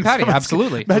peppermint patty.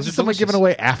 Absolutely. Imagine Those are someone delicious. giving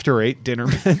away after 8 dinner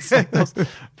mints, like those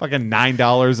fucking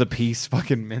 $9 a piece,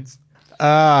 fucking mints.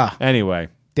 Anyway,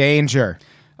 Danger.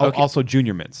 also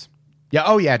junior mints. Yeah.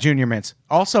 Oh, yeah. Junior mints.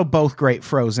 Also, both great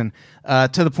frozen. To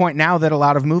the point now that a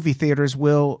lot of movie theaters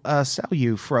will sell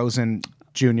you frozen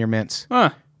junior mints.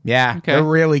 Huh. Yeah, Okay. they're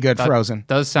really good That frozen.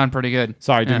 Does sound pretty good.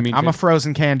 Sorry, didn't mean I'm to. a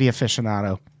frozen candy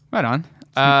aficionado. Right on.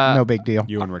 No big deal.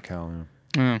 You and Raquel.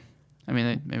 I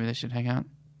mean, maybe they should hang out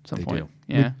at some They point.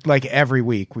 do. Yeah. Like every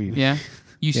week we. Yeah.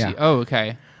 You Yeah. see. Oh,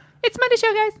 okay. It's Monday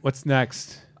show, guys. What's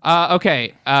next?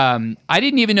 Okay. I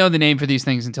didn't even know the name for these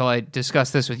things until I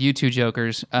discussed this with you two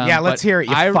jokers. Yeah, let's but hear it.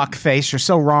 You I- fuck face. You're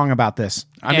so wrong about this.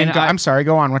 I mean, And I- I'm sorry.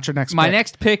 Go on. What's your next? My pick?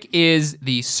 next pick is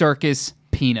the circus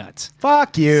peanut.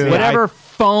 Fuck you. Whatever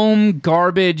foam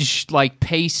garbage like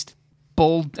paste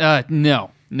bull.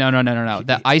 No.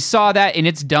 That I saw that in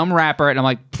its dumb wrapper, and I'm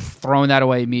like throwing that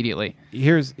away immediately.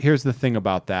 Here's the thing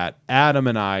about that. Adam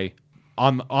and I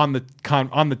on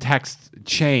the text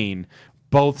chain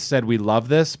both said we love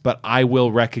this, but I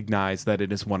will recognize that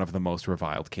it is one of the most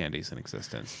reviled candies in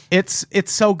existence. It's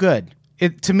so good.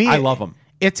 It to me. I love 'em.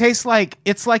 It tastes like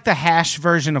it's like the hash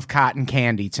version of cotton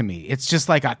candy to me. It's just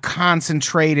like a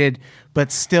concentrated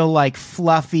but still like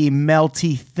fluffy,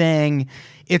 melty thing.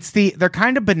 They're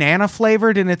kind of banana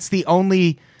flavored, and it's the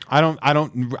only. I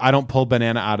don't pull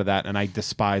banana out of that, and I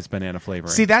despise banana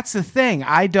flavoring. See, that's the thing.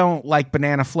 I don't like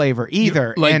banana flavor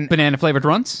either. Like and banana flavored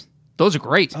runts. Those are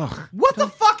great. what the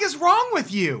fuck is wrong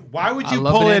with you? why would I you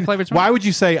love pull banana in? flavored Why would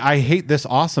you say I hate this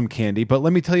awesome candy? But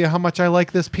let me tell you how much I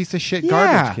like this piece of shit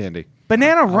garbage candy.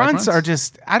 Banana runts runts. are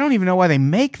just. I don't even know why they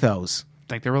make those.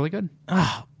 I think they're really good.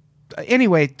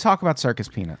 Anyway, talk about circus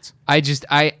peanuts.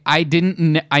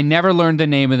 I never learned the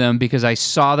name of them because I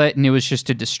saw that and it was just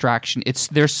a distraction.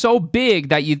 They're so big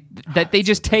that they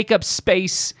just take up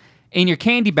space in your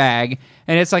candy bag,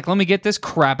 and it's like, let me get this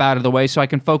crap out of the way so I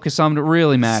can focus on what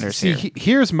really matters See, here.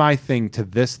 here's my thing to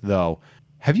this though.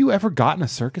 Have you ever gotten a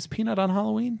circus peanut on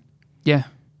Halloween? Yeah.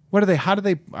 What are they? How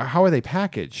are they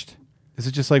packaged? Is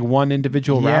it just like one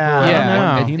individual Yeah, wrapper? I around don't Yeah,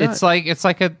 know. one peanut? it's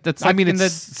like I mean, in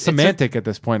it's semantic at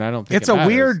this point. I don't think It's it a matters.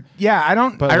 weird. Yeah, I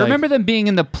don't. But I like- remember them being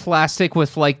in the plastic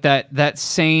with like that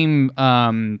same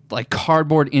like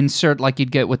cardboard insert like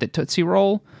you'd get with the Tootsie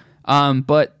Roll.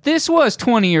 But this was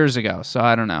 20 years ago, so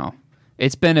I don't know.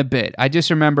 It's been a bit. I just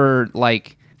remember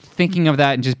like thinking of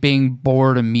that and just being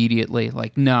bored immediately.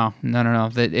 Like no.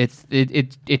 That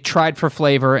it tried for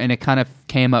flavor and it kind of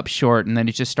came up short, and then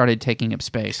it just started taking up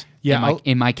space. Yeah,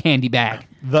 in my candy bag.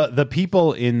 The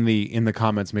people in the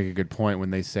comments make a good point when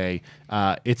they say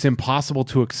it's impossible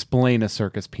to explain a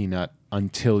circus peanut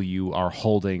until you are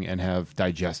holding and have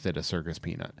digested a circus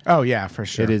peanut. Oh yeah, for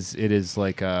sure. It is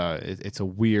like it's a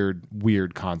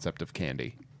weird concept of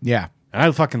candy, Yeah, and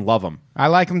I fucking love them. I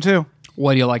like them too.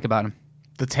 What do you like about them?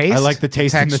 The taste. I like the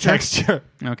taste and the texture.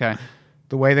 Okay.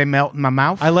 The way they melt in my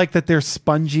mouth. I like that they're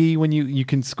spongy when you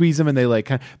can squeeze them, and they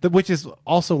like which is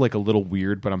also like a little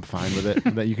weird, but I'm fine with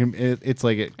it. That you can it's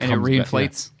like it And it comes back-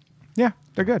 reinflates. yeah,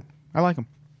 they're good. I like them.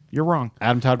 You're wrong. Yeah.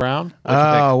 Adam Todd Brown. What'd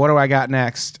you Oh, what do I got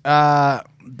next?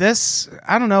 This,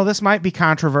 I don't know. This might be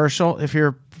controversial if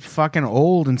you're fucking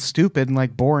old and stupid and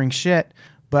like boring shit.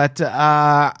 But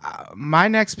my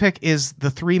next pick is the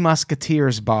Three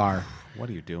Musketeers bar. pick? What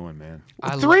are you doing, man?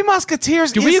 Three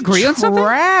Musketeers. Do we is agree on something?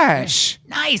 Trash.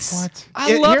 Nice. What?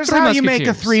 I love Here's Three how you make a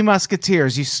Musketeers. Three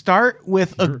Musketeers. You start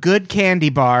with a good candy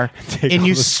bar, Take and all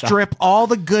you the stuff. strip all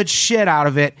the good shit out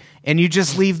of it, and you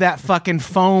just leave that fucking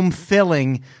foam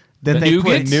filling that The they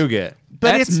nougat? put. Nougat.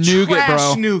 but That's it's nougat,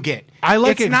 trash bro. nougat. I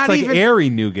like it's it. Not It's like even, airy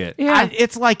nougat. Yeah.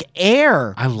 it's like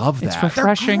air. I love that. It's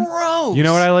refreshing. They're gross. You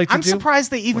know what I like to I'm do?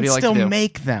 surprised they even do you like still to do?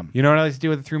 make them. You know what I like to do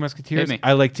with the Three Musketeers? Hit me.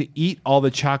 I like to eat all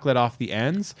the chocolate off the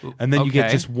ends, and then you get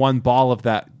okay. just one ball of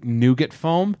that nougat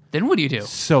foam. Then what do you do?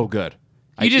 So good.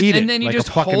 I You just eat it and then you like a just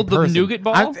fucking hold person. the nougat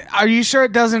ball. Are you sure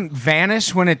it doesn't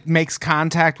vanish when it makes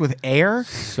contact with air?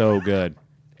 So good.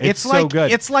 It's so like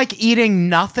good. It's like eating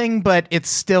nothing, but it's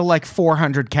still like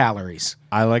 400 calories.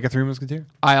 I like a Three Musketeer.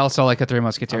 I also like a Three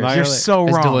Musketeers. I'm not You're really- so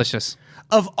It's wrong. delicious.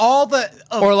 Of all the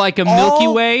Or like a Milky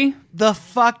Way. The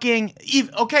fucking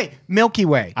okay, Milky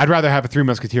Way. I'd rather have a Three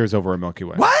Musketeers over a Milky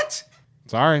Way. What?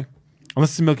 Sorry.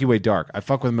 Unless it's a Milky Way Dark. I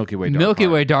fuck with Milky Way Dark. Milky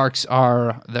hard. Way Darks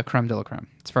are the creme de la creme.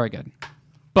 It's very good.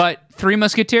 But Three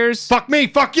Musketeers. Fuck me.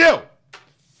 Fuck you.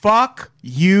 Fuck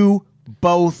you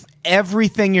both.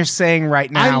 Everything you're saying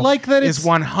right now I like that is it's-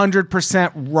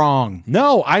 100% wrong.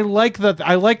 No, I like that.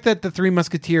 I like that the Three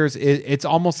Musketeers. It's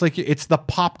almost like it's the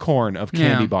popcorn of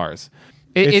candy Yeah. bars.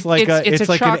 It's like a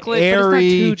like chocolate, but an it's not airy.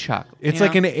 too chocolate, It's you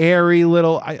like know? an airy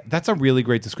little. That's a really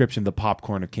great description. The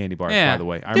popcorn of candy bars. Yeah. By the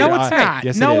way, I No, really- it's not.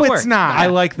 Yes, no, it is. it's not. I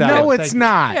like that. No, Thank it's you.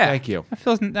 not. Yeah. Thank you. I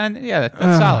feel yeah, that's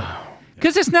solid.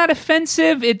 Because it's not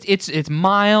offensive. It's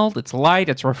mild. It's light.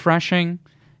 It's refreshing.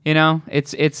 You know,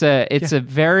 it's a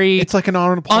very It's like an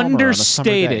Arnold Palmer on a summer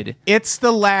day. understated. It's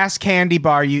the last candy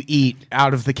bar you eat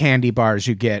out of the candy bars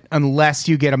you get, unless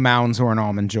you get a Mounds or an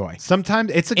Almond Joy.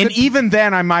 Sometimes it's a And good, even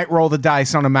then, I might roll the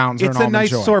dice on a Mounds or it's an a Almond nice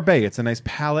Joy. sorbet. It's a nice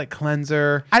palate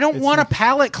cleanser. I don't want a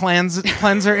palate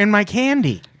cleanser in my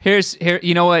candy. Here,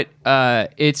 you know what?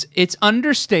 It's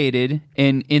understated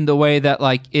in the way that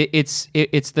like it's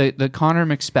the Connor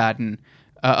McSpadden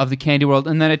of the candy world,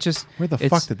 and then it just Where the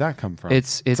it's- fuck did that come from?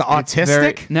 It's autistic?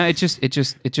 very- no, it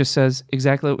just says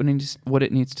exactly what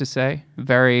it needs to say.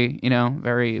 Very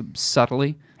very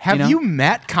subtly. Have know? you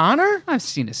met Connor? I've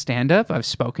seen his stand up. I've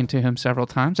spoken to him several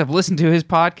times. I've listened to his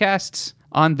podcasts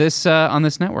on this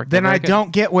network. Then They're I very good.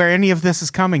 don't get where any of this is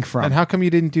coming from. And how come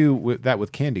you didn't do that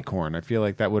with candy corn? I feel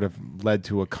like that would have led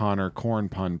to a Connor corn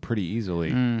pun pretty easily.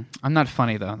 I'm not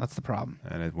funny though. That's the problem.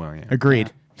 And it, well, yeah.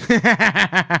 Agreed.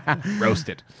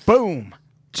 Roasted. Boom.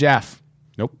 Jeff.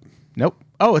 Nope. Nope.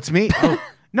 Oh, it's me. Oh.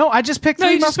 No, I just picked No,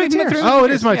 Three you just picked the Musketeers. Three- Oh,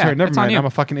 it is my Yeah, turn. Never it's on mind. you. I'm a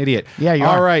fucking idiot. Yeah, you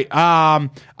All are. right.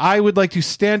 I would like to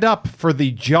stand up for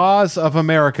the Jaws of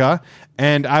America,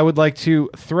 and I would like to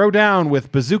throw down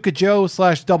with Bazooka Joe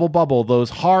 / Double Bubble, those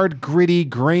hard, gritty,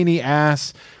 grainy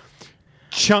ass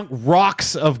chunk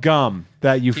rocks of gum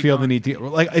that you feel the need to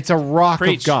like. It's a rock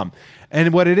Preach. of gum,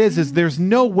 and what it is there's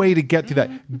no way to get to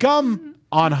that gum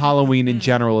on Halloween in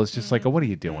general is just like, what are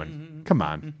you doing? Come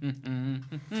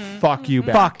on. Fuck you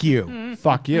back. Fuck you.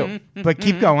 Fuck you. But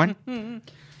keep going.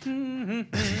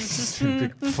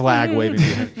 Big flag waving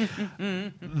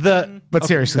behind. But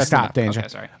seriously, that's stop, enough. Danger. Okay,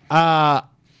 sorry.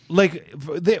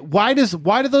 Why does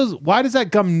that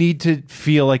gum need to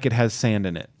feel like it has sand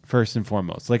in it? First and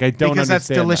foremost, like I don't Because that's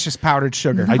understand that. delicious powdered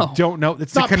sugar. I don't know. It's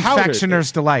It's a not confectioner's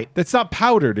powdered. delight. That's not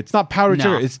powdered. It's not powdered No.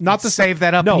 sugar. It's not the Save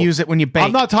that up and use it when you bake.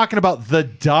 I'm not talking about the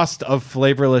dust of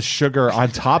flavorless sugar on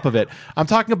top of it. I'm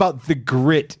talking about the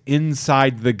grit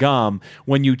inside the gum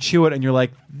when you chew it and you're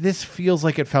like, this feels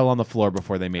like it fell on the floor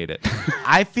before they made it.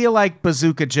 I feel like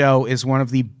Bazooka Joe is one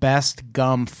of the best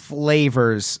gum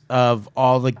flavors of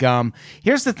all the gum.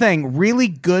 Here's the thing, really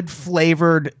good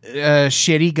flavored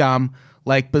shitty gum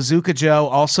like Bazooka Joe,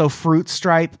 also Fruit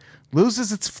Stripe,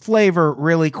 loses its flavor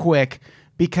really quick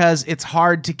because it's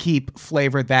hard to keep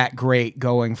flavor that great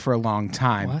going for a long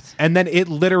time. What? And then it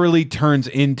literally turns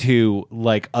into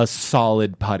like a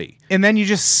solid putty. And then you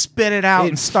just spit it out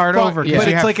and start fuck- over but because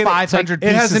you it's have like 500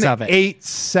 it has pieces an of it.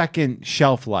 8-second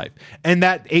shelf life, and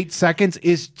that 8 seconds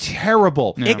is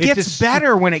terrible. It gets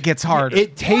better when it gets harder.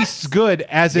 It tastes good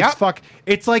as Yep. it's fuck.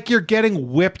 It's like you're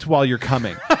getting whipped while you're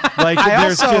coming. Like I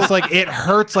there's also- just like it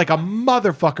hurts like a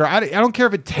motherfucker. I don't care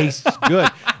if it tastes good.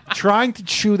 Trying to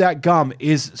chew that gum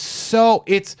is so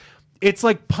it's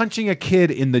like punching a kid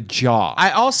in the jaw.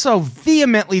 I also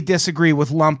vehemently disagree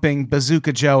with lumping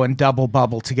Bazooka Joe and Double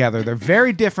Bubble together. They're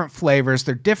very different flavors.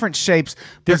 They're different shapes.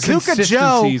 Their Bazooka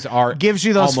Joe consistencies are gives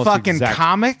you those almost fucking exact.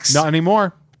 comics. Not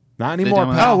anymore. Not anymore.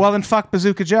 don't. pal. Oh, well then fuck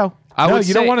Bazooka Joe. I no, would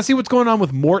you don't say- want to see what's going on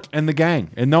with Mort and the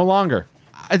gang, and no longer.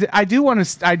 I do want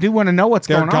to know what's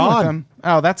They're going on with gone. them.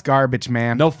 Oh, that's garbage,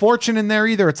 man. No fortune in there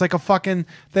either. It's like a fucking.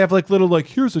 They have like little like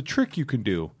here's a trick you can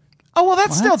do. Oh, well,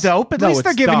 that's still dope. At No, least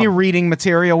they're it's giving dumb. you reading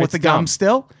material with It's the gum dumb.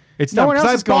 still. It's no dumb, one 'cause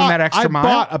else is going that I extra mile.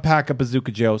 bought a pack of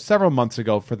Bazooka Joe several months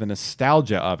ago for the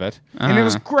nostalgia of it. And it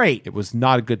was great. It was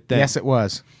not a good thing. Yes, it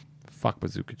was. Fuck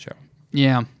Bazooka Joe.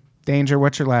 Yeah. Danger,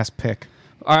 what's your last pick?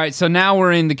 All right, so now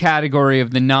we're in the category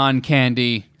of the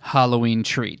non-candy Halloween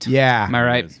treat. Yeah. Am I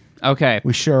right? Okay.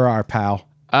 We sure are, pal.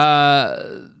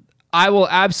 I will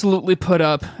absolutely put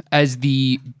up as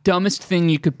the dumbest thing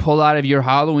you could pull out of your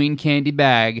Halloween candy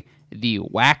bag, the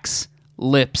wax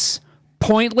lips.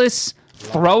 Pointless,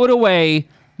 throw it away,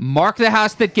 mark the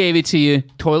house that gave it to you,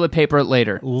 toilet paper it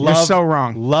later. You're so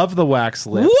wrong. Love the wax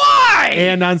lips. Why?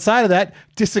 And on side of that,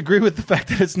 disagree with the fact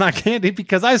that it's not candy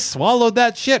because I swallowed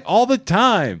that shit all the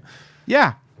time.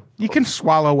 Yeah. You can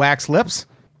swallow wax lips.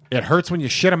 It hurts when you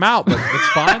shit them out, but it's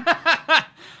fine.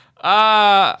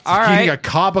 All Eating right. a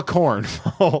cob of corn.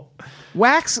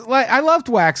 Wax, like I loved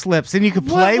wax lips, and you could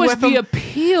play What was with them. the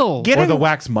appeal? Or Getting the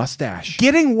wax mustache.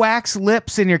 getting wax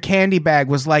lips in your candy bag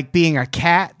was like being a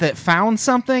cat that found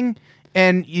something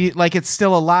and you like it's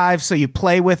still alive, so you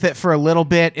play with it for a little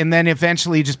bit and then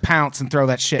eventually you just pounce and throw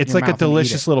that shit It's in your like a mouth and eat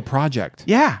delicious it. little project.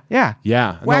 Yeah. Yeah.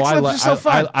 Wax lips are so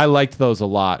fun. I liked those a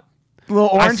lot. Little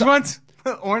orange saw- ones.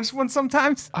 Orange ones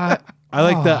sometimes. I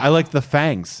like the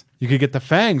fangs. You could get the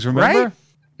fangs, remember? Right?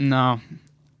 No.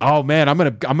 Oh man, I'm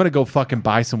gonna go fucking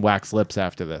buy some wax lips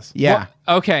after this. Yeah.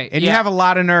 Okay. And yeah. you have a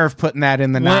lot of nerve putting that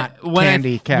in the not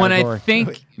candy category. When I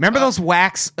think, Remember those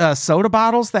wax soda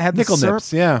bottles that had Nickel the syrup?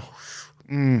 nips, yeah.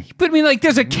 but I mean, like,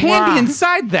 there's a candy Mwah.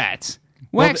 inside that.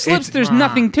 Wax Well, lips, it's- there's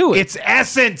nothing to it. It's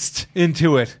essenced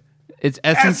into it. It's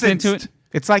essence into it.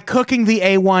 It's like cooking the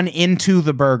A1 into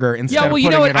the burger instead Yeah, of well, you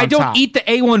putting know it what? on I don't top. eat the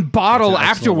A1 bottle That's an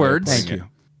excellent way of afterwards. putting it.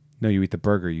 No, you eat the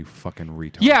burger, you fucking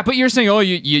retard. Yeah, but you're saying, oh,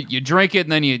 you drink it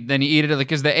and then you eat it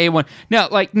because the A1. No,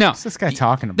 like no. What's this guy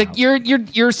talking about?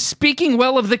 You're speaking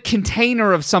well of the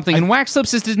container of something, and wax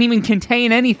lips doesn't even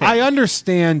contain anything. I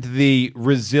understand the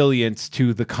resilience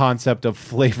to the concept of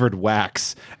flavored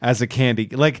wax as a candy.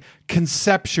 Like,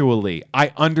 conceptually,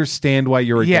 I understand why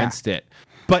you're Yeah. against it.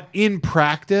 But in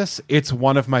practice, it's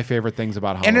one of my favorite things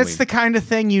about Halloween. and it's the kind of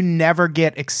thing you never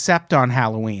get except on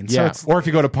Halloween. So yeah. it's Or if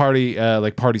you go to party,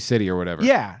 like Party City or whatever.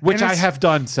 Yeah, Which and I it's- have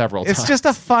done several times. it's just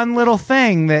a fun little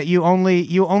thing that you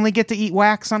only get to eat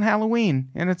wax on Halloween,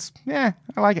 and it's I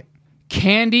like it.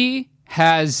 Candy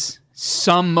has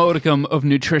some modicum of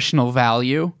nutritional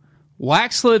value.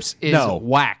 Wax lips is No.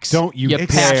 wax. Don't you pass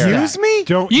dare. that. Excuse me?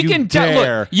 Don't You you, can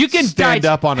dare look. You can stand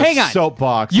up on hang a on.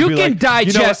 soapbox. You and can be like,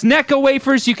 digest Necco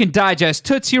wafers. You can digest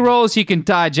Tootsie Rolls. You can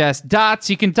digest Dots.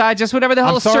 You can digest whatever the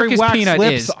hell I'm a sorry, circus wax peanut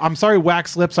lips. is. I'm sorry,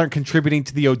 wax lips aren't contributing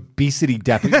to the obesity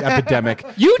epidemic.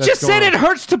 You that's just said going it on.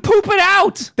 hurts to poop it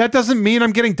out. That doesn't mean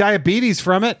I'm getting diabetes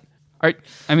from it.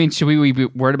 I mean, should we be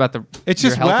worried about the? It's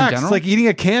your just health in wax. general? It's like eating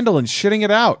a candle and shitting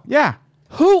it out. Yeah,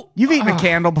 who? you've eaten a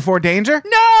candle before, Danger.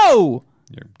 No.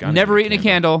 You're gonna Never eat eaten a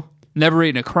candle. Never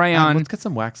eaten a crayon. Let's get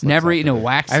some wax lips Never after eaten a this.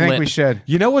 wax I think lip. we should.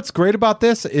 You know what's great about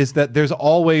this is that there's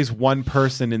always one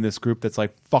person in this group that's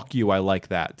like, "Fuck you, I like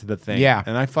that" to the thing. Yeah.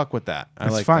 and I fuck with that. I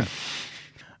It's like fun.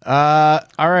 that.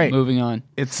 All right, Moving on.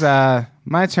 it's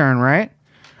my turn, right?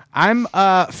 I'm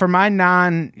for my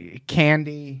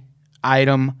non-candy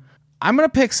item. I'm gonna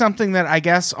pick something that I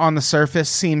guess on the surface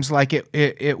seems like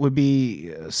it would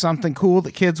be something cool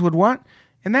that kids would want,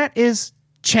 and that is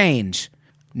change,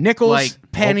 nickels,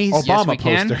 Like pennies, Yes, Obama we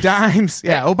can. posters. dimes.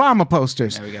 Yeah, Obama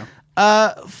posters. There we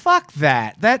go. Fuck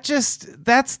that. That's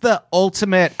the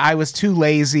ultimate. I was too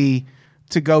lazy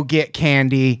to go get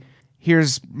candy.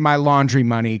 Here's my laundry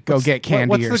money. Go get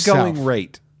candy What's yourself. the going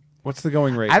rate? What's the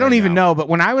going rate? I don't right even now? know, but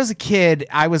when I was a kid,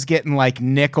 I was getting like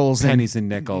nickels Pennies and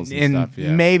nickels and stuff,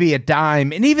 yeah. maybe a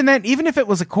dime. And even then, even if it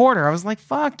was a quarter, I was like,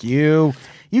 fuck you.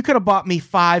 You could have bought me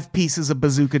 5 pieces of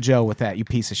Bazooka Joe with that, you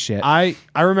piece of shit. I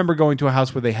remember going to a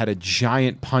house where they had a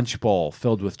giant punch bowl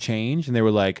filled with change, and they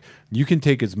were like, "You can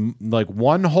take like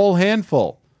one whole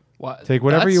handful, What? take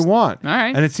whatever That's- you want." All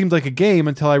right. And it seemed like a game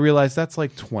until I realized that's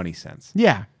like 20 cents,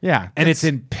 yeah. and it's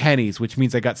in pennies, which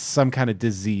means I got some kind of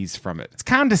disease from it. It's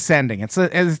condescending.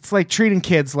 It's like treating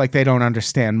kids like they don't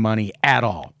understand money at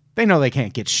all. They know they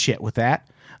can't get shit with that.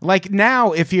 Like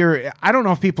now, I don't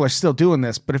know if people are still doing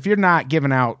this, but if you're not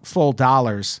giving out full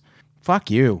dollars, fuck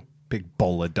you. Big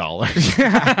bowl of dollars.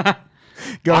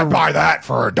 Go buy that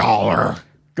for $1.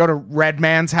 Go to Red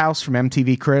Man's house from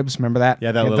MTV Cribs. Remember that?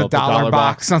 Yeah, that You have little the dollar dollar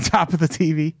box on top of the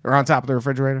TV or on top of the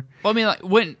refrigerator. Well, I mean,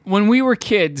 like when we were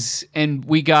kids and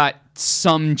we got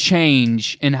some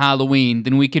change in Halloween,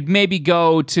 then we could maybe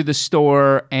go to the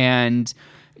store and,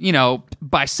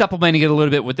 by supplementing it a little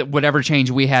bit with whatever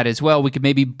change we had as well, we could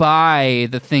maybe buy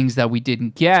the things that we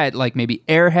didn't get, like maybe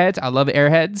Airheads. I love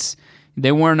Airheads.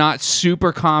 They were not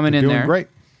super common in Doing there. great.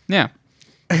 Yeah.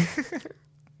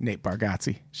 Nate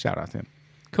Bargatze. Shout out to him.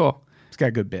 Cool. He's got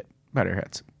a good bit about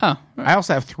Airheads. Oh, I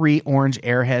also have 3 orange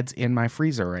Airheads in my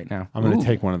freezer right now. I'm going Ooh. to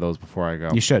take one of those before I go.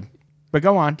 You should. But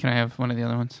go on, can I have one of the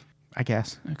other ones? I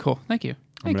guess. Cool. Thank you.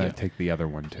 I'm going you. to take the other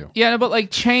one too. Yeah, no, but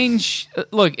like change.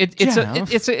 Look,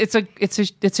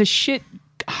 it's a shit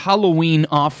Halloween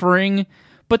offering,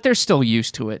 but they're still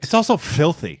used to it. It's also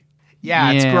filthy.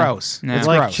 Yeah, it's Yeah. gross. No. It's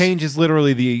Like gross. change is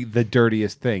literally the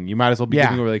dirtiest thing. You might as well be Yeah.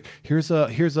 giving away like here's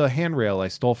a handrail I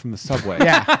stole from the subway.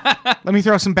 Yeah. Let me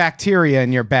throw some bacteria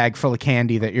in your bag full of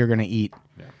candy that you're going to eat.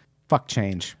 Fuck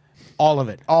change. All of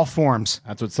it. All forms.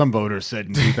 That's what some voters said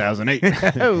in 2008.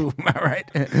 Oh, all right.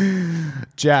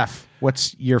 Jeff,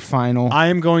 what's your final? I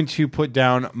am going to put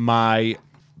down my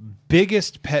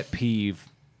biggest pet peeve,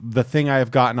 the thing I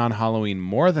have gotten on Halloween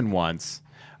more than once,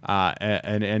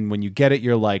 and when you get it,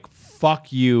 you're like,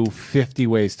 fuck you 50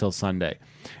 ways till Sunday.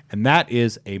 And that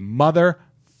is a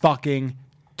motherfucking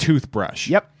toothbrush.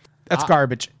 Yep. That's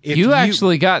garbage. If You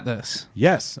actually got this.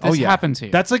 Yes. This yeah. happened to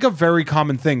you. That's like a very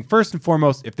common thing. First and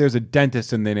foremost, if there's a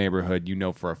dentist in the neighborhood, you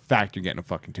know for a fact you're getting a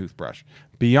fucking toothbrush.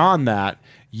 Beyond that,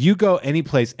 you go any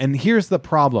place, and here's the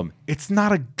problem. It's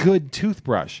not a good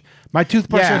toothbrush. My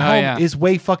toothbrush Yeah. at Oh, home yeah. is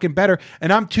way fucking better,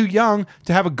 and I'm too young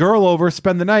to have a girl over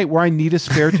spend the night where I need a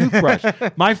spare toothbrush.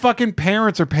 My fucking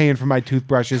parents are paying for my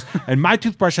toothbrushes, and my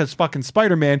toothbrush has fucking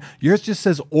Spider-Man. Yours just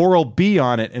says Oral-B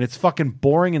on it, and it's fucking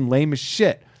boring and lame as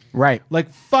shit. Right.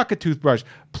 Like, fuck a toothbrush.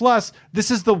 Plus, this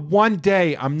is the one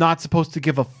day I'm not supposed to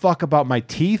give a fuck about my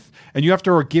teeth, and you have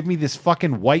to give me this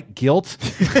fucking white guilt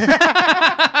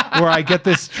where I get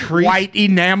this treat. White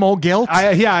enamel guilt.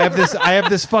 I have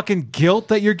this fucking guilt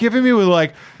that you're giving me with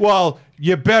like, well,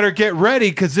 you better get ready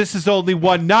because this is only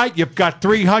one night. You've got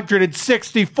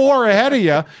 364 ahead of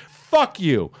you. Fuck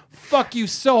you. Fuck you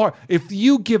so hard. If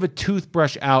you give a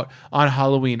toothbrush out on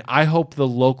Halloween, I hope the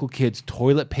local kids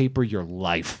toilet paper your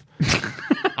life.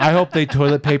 I hope they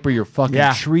toilet paper your fucking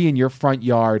Yeah. tree in your front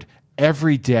yard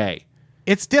every day.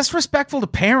 It's disrespectful to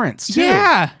parents, too.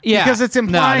 Yeah. Because it's No,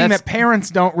 implying that's- that parents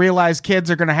don't realize kids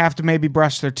are going to have to maybe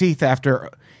brush their teeth after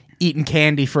eating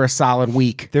candy for a solid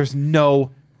week. There's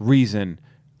no reason.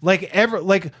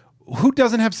 Who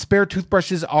doesn't have spare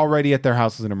toothbrushes already at their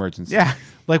house as an emergency? Yeah.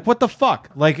 Like, what the fuck?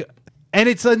 Like,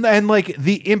 and like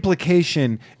the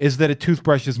implication is that a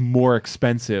toothbrush is more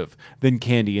expensive than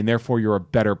candy, and therefore you're a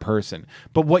better person.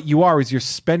 But what you are is you're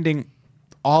spending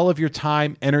all of your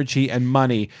time, energy, and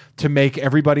money to make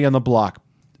everybody on the block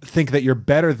think that you're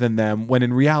better than them, when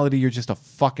in reality you're just a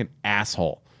fucking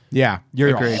asshole. Yeah.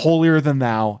 You're a holier than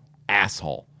thou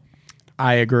asshole.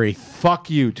 I agree. Fuck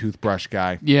you, toothbrush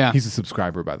guy. Yeah. He's a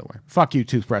subscriber, by the way. Fuck you,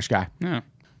 toothbrush guy. Yeah.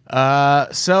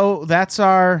 So that's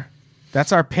our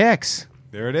picks.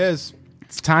 There it is.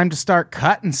 It's time to start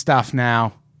cutting stuff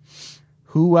now.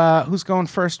 Who's going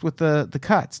first with the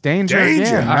cuts? Danger.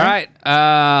 again, All right.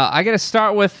 I got to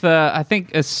start with, I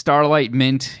think a Starlight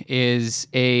Mint is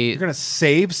a... You're going to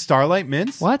save Starlight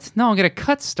Mints? What? No, I'm going to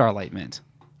cut Starlight Mint.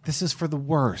 This is for the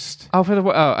worst. Oh,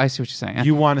 I see what you're saying.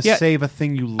 You want to Yeah. save a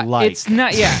thing you like. It's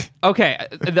not, yeah. Okay.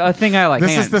 A thing I like.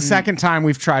 This Hang is on. the second time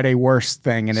we've tried a worse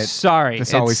thing, and Sorry. this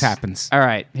it's- always happens. All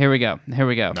right. Here we go.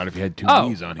 Not if you had two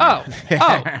E's on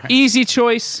here. Easy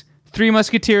choice. Three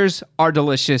Musketeers are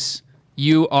delicious.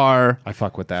 You are I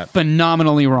fuck with that.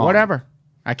 phenomenally wrong. Whatever.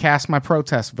 I cast my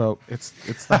protest vote. It's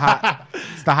the hot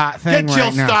it's the hot thing Get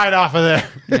right Jill now. Stein off of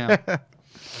there.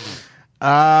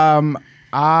 Yeah.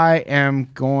 I am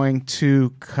going to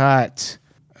cut.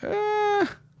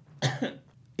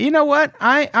 You know what?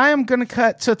 I am going to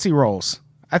cut Tootsie Rolls.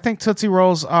 I think Tootsie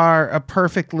Rolls are a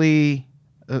perfectly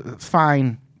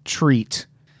fine treat.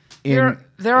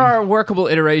 There are workable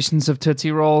iterations of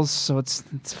Tootsie Rolls, so it's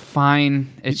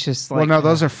fine. It's just like well, no,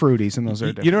 those are fruities, and those are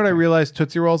different. You know what I realized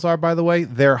Tootsie Rolls are, by the way?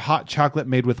 They're hot chocolate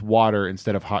made with water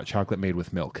instead of hot chocolate made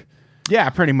with milk. Yeah,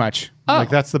 pretty much. Like,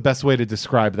 that's the best way to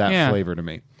describe that Yeah. flavor to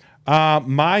me.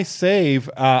 My save,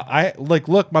 look,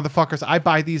 motherfuckers, I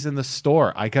buy these in the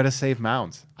store. I gotta save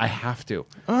Mounds. I have to.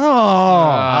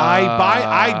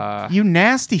 Oh, you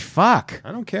nasty fuck.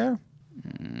 I don't care.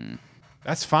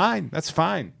 That's fine. That's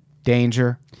fine.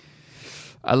 Danger.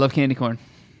 I love candy corn.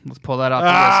 Let's pull that off the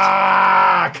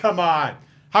Ah, come on.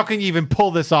 How can you even pull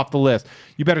this off the list?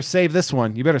 You better save this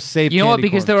one. You better save list. You know what? candy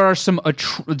Because corn. there are some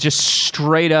just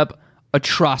straight up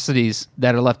atrocities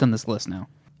that are left on this list now.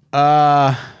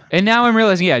 And now I'm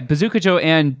realizing, yeah, Bazooka Joe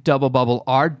and Double Bubble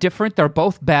are different. They're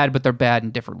both bad, but they're bad in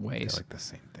different ways. like the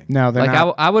same thing. No, they're Like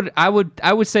not.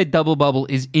 I would say Double Bubble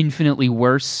is infinitely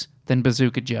worse than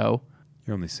Bazooka Joe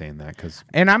You're only saying that because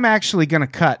And I'm actually going to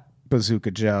cut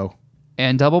Bazooka Joe.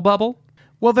 and Double Bubble.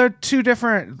 Well, they're two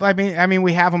different. I mean,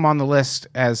 we have them on the list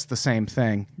as the same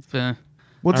thing. Eh.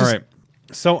 We'll all just, right.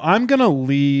 So I'm gonna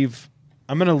leave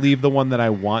the one that I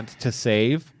want to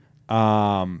save,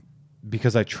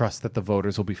 because I trust that the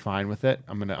voters will be fine with it.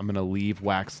 I'm gonna leave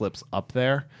Wax Lips up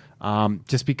there,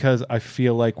 just because I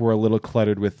feel like we're a little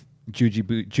cluttered with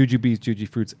Jujubes, Juji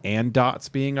Fruits, and Dots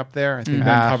being up there. I think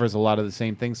that covers a lot of the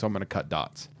same things, so I'm going to cut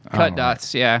Dots. Cut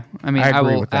Dots, yeah. I mean, I I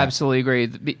agree will with that. absolutely agree.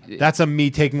 That's me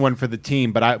taking one for the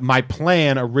team, but my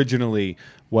plan originally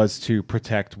was to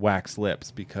protect Wax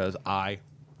Lips because I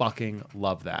fucking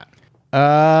love that.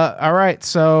 All right.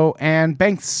 So, and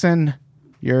Bankson,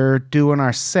 you're doing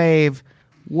our save.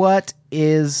 What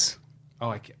is? Oh,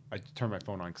 I turned my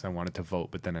phone on because I wanted to vote,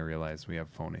 but then I realized we have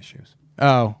phone issues.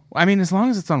 Oh, I mean, as long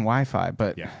as it's on Wi-Fi,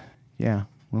 but Yeah.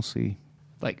 we'll see.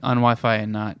 Like on Wi-Fi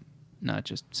and not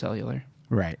just cellular.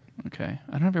 Right. Okay.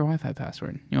 I don't have your Wi-Fi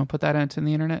password. You want to put that into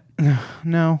the internet?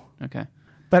 No, Okay.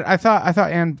 but I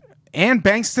thought Ann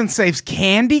Bankston saves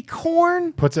candy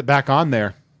corn. Puts it back on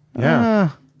there. Yeah.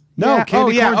 No, yeah.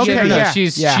 candy corn Okay, should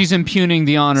be- yeah. She's impugning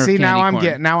the honor See, of candy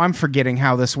corn. now I'm forgetting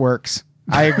how this works.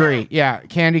 I agree. Yeah,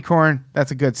 candy corn.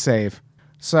 That's a good save.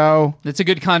 So, That's a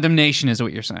good condemnation, is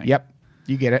what you're saying. yep,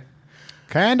 you get it.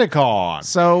 Candy corn.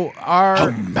 So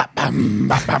our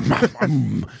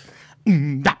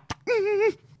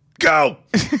Go.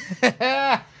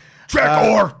 Trick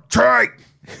or treat.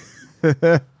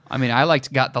 I mean, I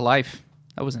liked "Got the Life."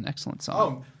 That was an excellent song.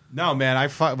 Oh no, man!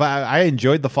 I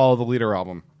enjoyed the Follow the Leader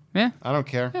album. Yeah, I don't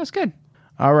care. yeah, it was good.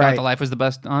 all "Got right. the Life" was the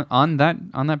best on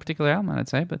that particular album, I'd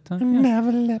say. But yeah.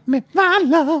 Never let me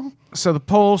follow. So the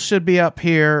poll should be up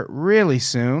here really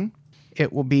soon.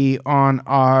 It will be on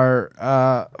our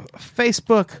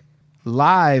Facebook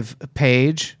Live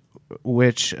page,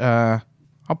 which I'll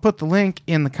put the link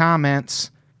in the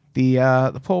comments.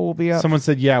 The poll will be up. Someone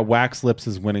said, "Yeah, Wax Lips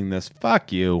is winning this."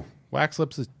 Fuck you. Wax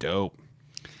Lips is dope.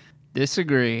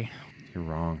 Disagree. You're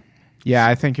wrong. Yeah,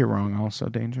 I think you're wrong also,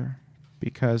 Danger.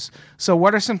 Because so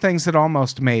what are some things that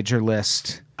almost made your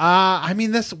list? I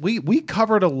mean, this we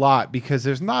covered a lot because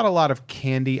there's not a lot of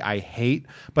candy I hate,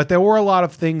 but there were a lot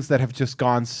of things that have just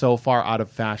gone so far out of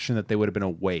fashion that they would have been a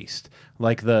waste,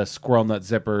 like the Squirrel Nut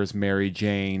Zippers, Mary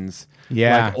Janes,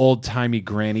 like old timey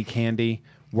granny candy,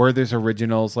 Werther's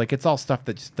Originals. Like it's all stuff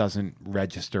that just doesn't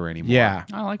register anymore. Yeah.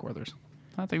 I like Werther's.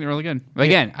 I think they're really good. But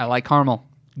again, I like caramel.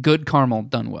 Good caramel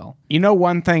done well. You know,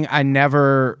 one thing I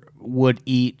never would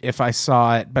eat if I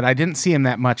saw it, but I didn't see him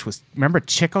that much was, remember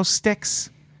Chico Sticks?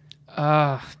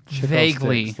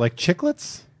 Vaguely. Sticks. Like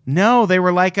chiclets. No, they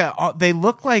were like they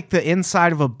looked like the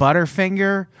inside of a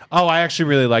Butterfinger, Oh, I actually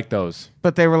really like those.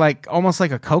 but they were like almost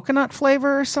like a coconut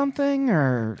flavor or something,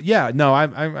 or Yeah, no,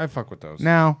 I fuck with those.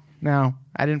 no,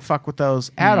 I didn't fuck with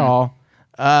those at all.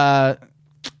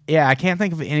 Yeah, I can't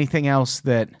think of anything else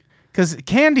that, because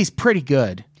candy's pretty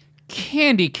good.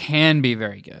 Candy can be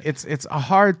very good. It's a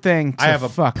hard thing to I have a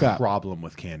fuck up. problem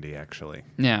with candy, actually.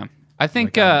 Yeah. I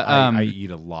think I eat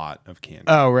a lot of candy.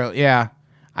 Oh, really? Yeah.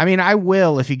 I mean, I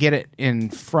will if you get it in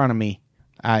front of me.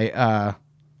 I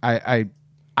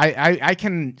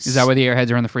can. is that where the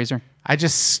airheads are in the freezer? I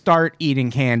just start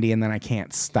eating candy and then I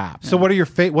can't stop. So, what are your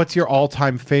what's your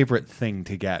all-time favorite thing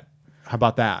to get? How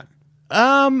about that?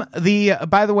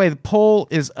 By the way, the poll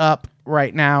is up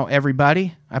right now,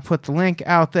 everybody. I put the link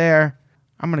out there.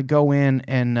 I'm gonna go in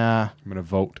and I'm gonna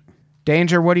vote.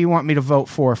 Danger, what do you want me to vote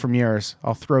for from yours?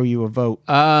 I'll throw you a vote.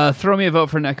 Throw me a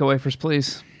vote for Necco wafers,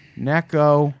 please.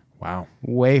 Necco Wow,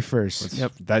 wafers.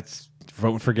 yep, that's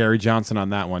voting for Gary Johnson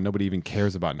on that one. Nobody even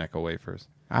cares about Necco wafers.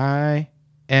 I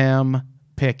am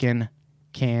picking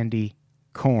candy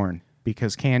corn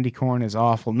because candy corn is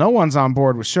awful. No one's on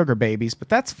board with sugar babies, but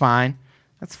that's fine.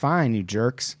 That's fine, you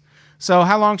jerks. So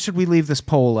how long should we leave this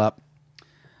poll up?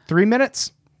 3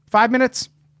 minutes? 5 minutes?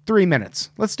 3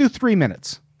 minutes. Let's do 3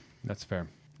 minutes. That's fair.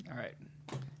 All right.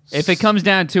 If it comes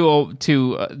down to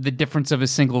the difference of a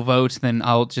single vote, then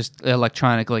I'll just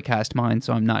electronically cast mine,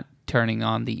 so I'm not turning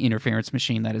on the interference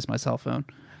machine that is my cell phone.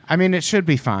 I mean, it should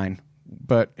be fine,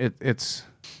 but it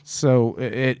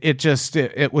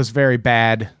was very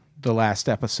bad the last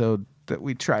episode that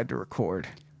we tried to record,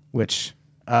 which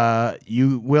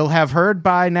you will have heard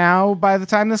by now by the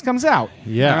time this comes out.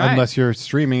 Yeah, All right. unless you're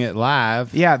streaming it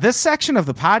live. Yeah, this section of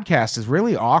the podcast is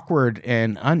really awkward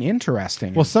and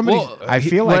uninteresting. Well, somebody. I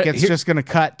feel like it's just going to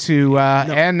cut to,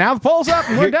 and now the poll's up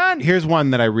and we're done. Here's one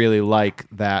that I really like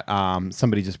that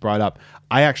somebody just brought up.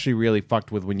 I actually really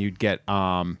fucked with when you'd get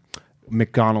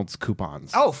McDonald's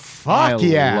coupons. Oh, fuck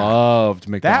yeah. I loved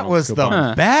McDonald's That was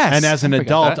coupons. the best. And as an I forgot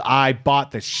adult, that. I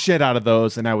bought the shit out of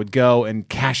those, and I would go and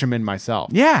cash them in myself.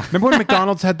 Yeah. Remember when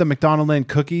McDonald's had the McDonaldland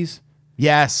cookies?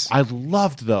 Yes. I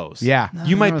loved those. Yeah.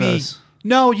 You might remember be. those.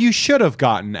 No, you should have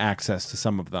gotten access to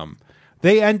some of them.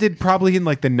 They ended probably in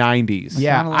like the 90s.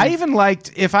 Yeah, McDonald's. I even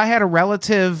liked if I had a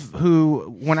relative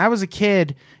who, when I was a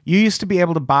kid, you used to be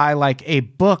able to buy like a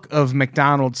book of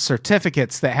McDonald's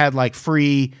certificates that had like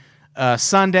free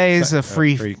sundaes, a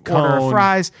free free order of cone.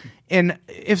 fries. And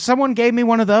if someone gave me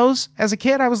one of those as a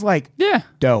kid, I was like, Yeah.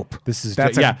 dope. That's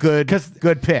a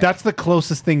good pick. That's the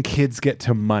closest thing kids get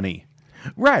to money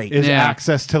right. is Yeah.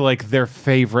 access to like their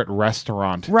favorite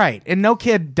restaurant. Right. And no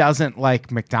kid doesn't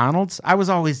like McDonald's. I was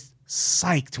always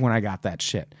psyched when I got that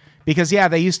shit. Because,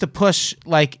 they used to push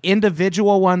like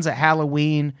individual ones at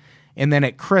Halloween. And then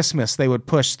at Christmas, they would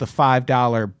push the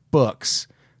 $5 books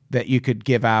that you could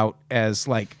give out as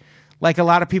like a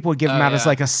lot of people would give them out as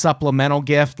like a supplemental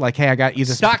gift. Like, hey, I got you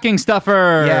this. Stocking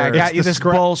stuffer. Yeah, I got It's you the this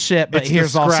scra- bullshit. But It's the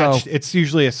here's also. it's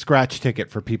usually a scratch ticket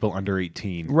for people under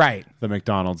 18. Right. The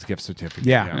McDonald's gift certificate.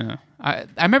 Yeah. I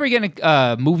remember getting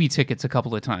movie tickets a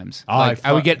couple of times. Oh,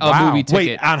 I would get a wow. movie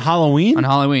ticket Wait, on Halloween? on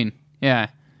Halloween. Yeah.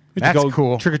 Did That's you go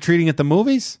cool. trick-or-treating at the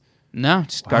movies? No,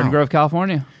 just Garden Grove,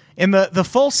 California. And the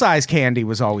full size candy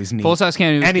was always neat. Full size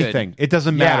candy was Anything. good. It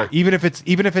doesn't matter. Yeah. Even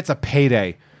if it's a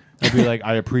payday. I'd be like,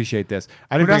 I appreciate this.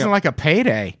 I Who didn't bring doesn't up- like a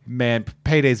payday? Man,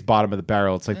 payday's bottom of the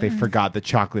barrel. It's like they forgot that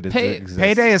chocolate exists.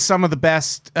 Payday is some of the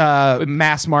best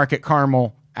mass market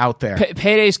caramel out there.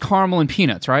 Payday's caramel and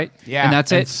peanuts, right? Yeah. And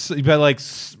that's And it. but like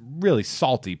really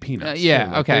salty peanuts. Yeah,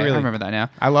 too. Like, okay, they really- I remember that now.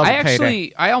 I love I a Payday.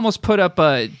 actually, I almost put up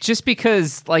just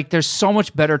because like there's so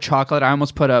much better chocolate. I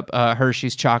almost put up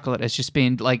Hershey's chocolate as just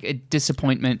being like a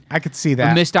disappointment, I could see a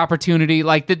that. missed opportunity.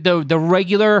 Like the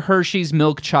regular Hershey's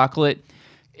milk chocolate,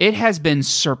 it has been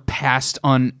surpassed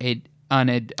on a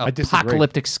disagree.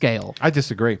 apocalyptic scale. I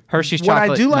disagree. Hershey's What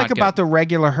chocolate. I do like not about good. the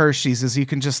regular Hershey's is you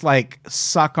can just like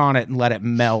suck on it and let it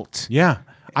melt. Yeah.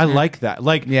 I like that.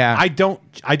 Like, Yeah. I don't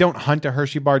hunt a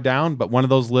Hershey bar down, but one of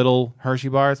those little Hershey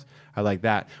bars, I like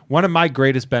that. One of my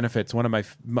greatest benefits, one of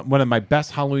my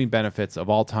best Halloween benefits of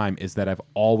all time is that I've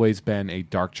always been a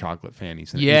dark chocolate fan.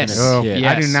 Even Yes. as a Oh, kid.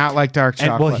 yeah. I do Yes. not like dark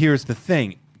chocolate. And well, here's the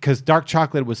thing, because dark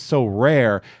chocolate was so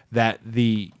rare that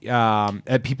it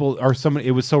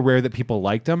was so rare that people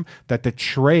liked them that the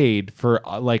trade for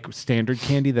like standard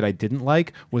candy that I didn't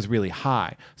like was really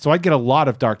high. So I'd get a lot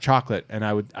of dark chocolate, and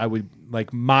I would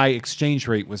like my exchange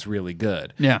rate was really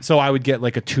good. Yeah. So I would get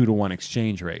like a 2-to-1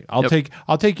 exchange rate. I'll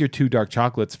take your 2 dark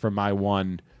chocolates for my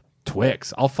 1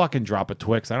 Twix. I'll fucking drop a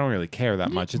Twix. I don't really care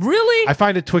that much. Really? I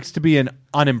find a Twix to be an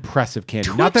unimpressive candy.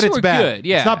 Not Twix that it's were bad. good,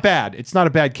 yeah. It's not bad. It's not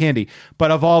a bad candy. But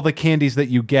of all the candies that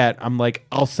you get, I'm like,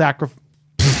 I'll sacrifice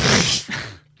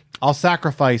it's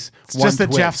one just that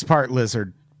Twix. Jeff's part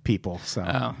lizard people. So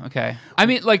Oh, okay. I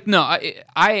mean, like, no,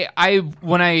 I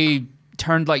when I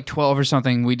turned like 12 or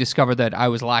something, we discovered that I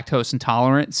was lactose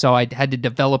intolerant, so I had to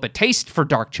develop a taste for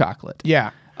dark chocolate. yeah.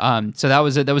 So that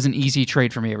was an easy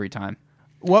trade for me every time.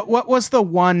 What was the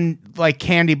one like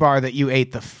candy bar that you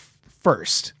ate the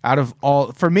first out of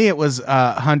all? For me, it was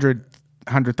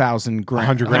 100,000 grand.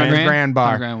 100 grand. 100 grand bar.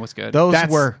 100 grand was good. Those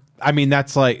That's, were I mean,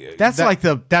 that's like That's like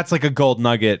the- that's like a gold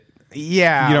nugget.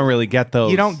 yeah. You don't really get those.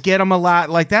 You don't get them a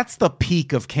lot. Like that's the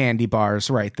peak of candy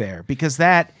bars right there because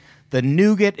the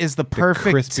nougat is the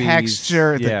perfect Crispies,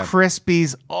 texture. yeah. The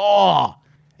Crispies. Oh,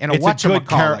 and It's a good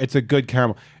whatchamacallit. it's a good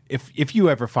caramel. If you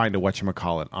ever find a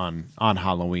whatchamacallit on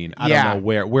Halloween, I Yeah. don't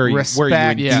know where you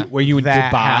Respect were you in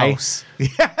that Dubai? house.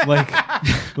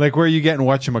 like where are you getting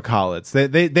whatchamacallits?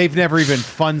 They've never even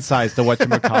fun sized a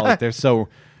whatchamacallit. They're so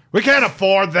we can't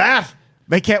afford that.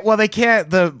 They can't. Well, they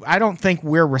can't. I don't think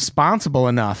we're responsible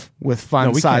enough with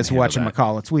fun we size can't handle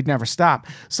whatchamacallits. We'd never stop.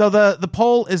 So the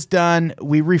poll is done.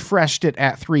 We refreshed it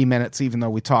at 3 minutes, even though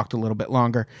we talked a little bit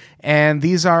longer. And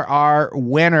these are our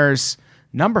winners.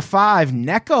 Number 5,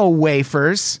 Necco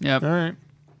wafers. Yep. All right.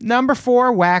 Number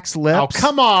 4, wax lips. Oh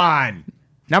come on.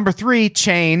 Number 3,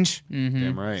 change.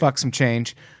 Damn right. Fuck some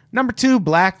change. Number 2,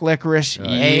 black licorice.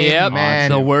 Yep.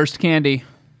 Amen. The worst candy.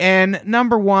 And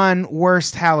number 1,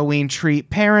 worst Halloween treat.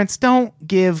 Parents, don't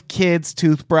give kids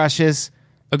toothbrushes.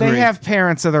 They Agreed. have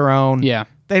parents of their own. Yeah.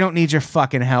 They don't need your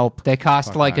fucking help. They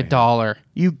cost like $1.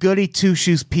 You goody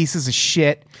two-shoes pieces of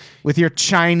shit with your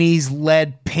Chinese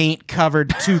lead paint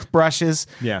covered toothbrushes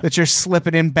Yeah. that you're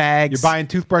slipping in bags. You're buying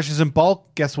toothbrushes in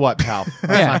bulk. Guess what, pal?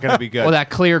 That's Yeah. not going to be good. Well, that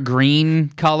clear green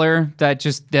color that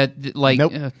like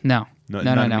Nope. No.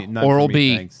 None Oral for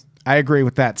me, B. thanks. I agree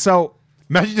with that. So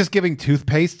Imagine just giving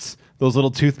toothpastes, those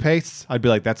little toothpastes. I'd be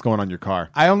like, that's going on your car.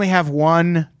 I only have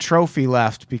one trophy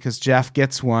left because Jeff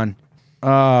gets one.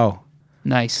 Oh.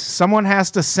 Nice. Someone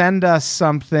has to send us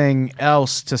something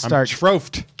else to start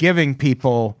Trophed. giving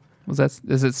people.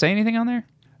 Does it say anything on there?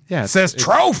 Yeah, It says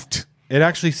trophed. It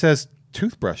actually says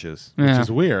toothbrushes, which Yeah.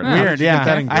 is weird. Yeah. How did Weird, you get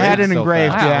that yeah. I had it so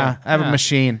engraved, fast? yeah. I have a Yeah.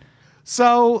 machine.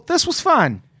 So this was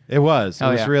fun. It was. It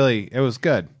Oh, was yeah. really. It was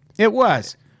good. It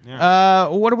was.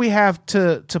 What do we have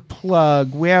to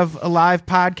plug? We have a live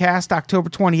podcast October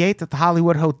 28th at the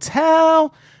Hollywood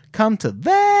Hotel. Come to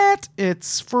that.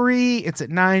 It's free. It's at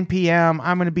 9 p.m.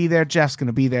 I'm going to be there. Jeff's going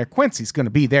to be there. Quincy's going to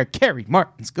be there. Carrie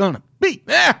Martin's going to be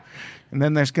there. And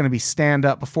then there's going to be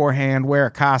stand-up beforehand. Wear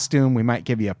a costume. We might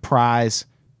give you a prize.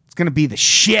 It's going to be the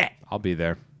shit. I'll be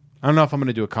there. I don't know if I'm going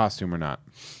to do a costume or not.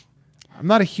 I'm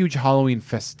not a huge Halloween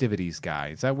festivities guy.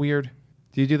 Is that weird?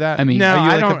 Do you do that? I mean, No, Are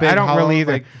you I like a don't. big I don't really Halloween,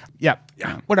 either. like- Yep.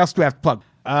 What else do we have to plug?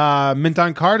 Mint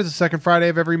on Card is the second Friday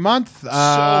of every month.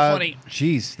 funny.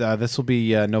 Jeez, this will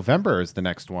be November is the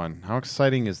next one. How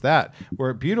exciting is that?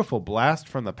 We're at beautiful Blast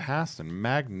from the Past in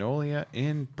Magnolia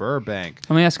in Burbank.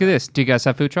 Let me ask you this: do you guys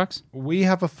have food trucks? We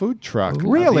have a food truck.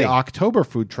 Really? The October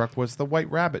food truck was the White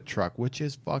Rabbit truck, which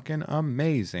is fucking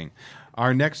amazing.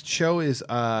 Our next show is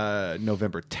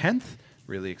November 10th.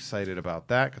 Really excited about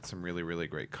that. Got some really, really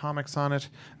great comics on it.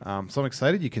 So I'm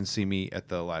excited. You can see me at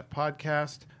the live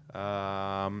podcast.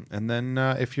 And then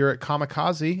if you're at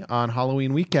Kamikaze on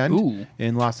Halloween weekend Ooh.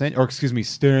 in Los Angeles, or excuse me,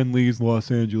 Stan Lee's Los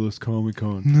Angeles Comic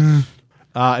Con.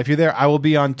 If you're there, I will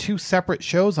be on 2 separate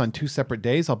shows on 2 separate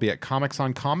days. I'll be at Comics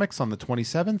on Comics on the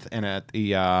 27th and at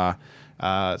the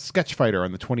Sketch Fighter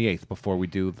on the 28th before we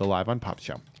do the live on Pop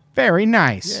Show. Very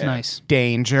nice. Nice.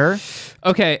 Danger.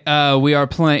 Okay, we are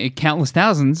playing. Countless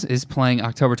Thousands is playing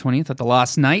October 20th at the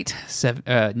Lost Night,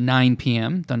 9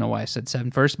 p.m. Don't know why I said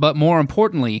 7 first, but more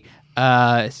importantly,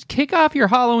 kick off your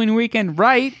Halloween weekend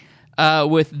right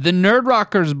with the Nerd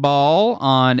Rockers Ball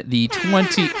on the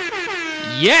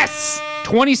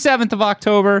 27th of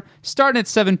October, starting at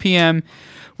 7 p.m.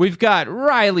 We've got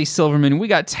Riley Silverman, we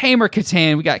got Tamer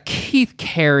Katan, we got Keith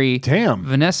Carey, Damn.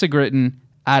 Vanessa Gritton,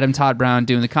 Adam Todd Brown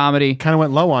doing the comedy. Kind of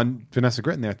went low on Vanessa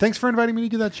Gritton there. Thanks for inviting me to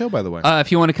do that show, by the way.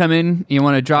 If you want to come in, you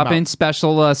want to drop I'm out. in,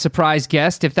 special surprise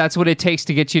guest, if that's what it takes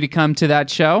to get you to come to that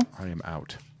show. I am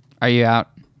out. Are you out?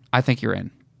 I think you're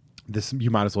in.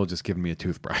 You might as well just give me a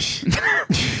toothbrush.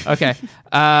 Okay.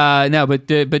 No, but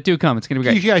do come. It's going to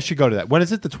be You great. guys should go to that. When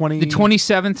is it? The 20? The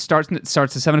 27th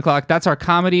starts at 7 o'clock. That's our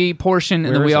comedy portion.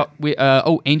 And Where then is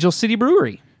it? Angel City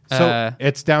Brewery. So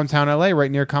it's downtown LA,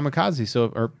 right near Kamikaze. So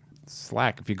or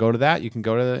Slack. If you go to that, you can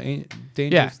go to the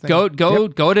Dangerous Yeah, thing. go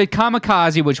Yep. go to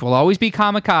Kamikaze, which will always be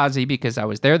Kamikaze because I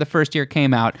was there the first year it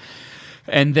came out.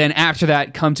 And then after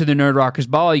that, come to the Nerd Rockers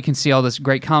Ball. You can see all this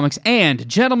great comics and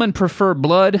Gentlemen Prefer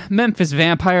Blood, Memphis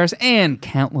Vampires, and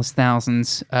Countless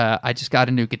Thousands. I just got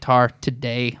a new guitar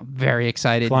today. Very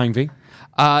excited. Flying V.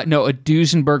 No, a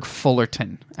Duesenberg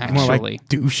Fullerton, More actually. like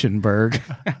Douchenberg.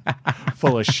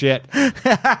 Full of shit.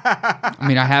 I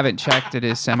mean, I haven't checked. It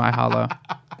is semi-hollow.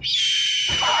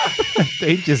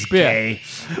 They just gay.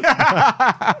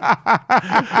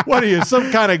 What are you,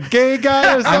 some kind of gay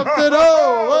guy or something?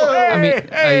 Oh, I mean,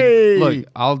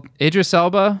 look, Idris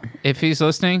Elba, if he's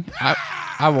listening,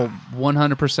 I will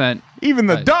 100%. Even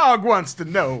the dog wants to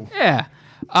know. Yeah.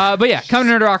 But yeah, come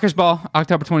to Nerd Rockers Ball,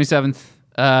 October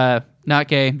 27th. Not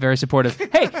gay, very supportive.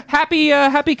 Hey,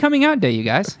 happy coming out day, you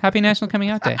guys. Happy National Coming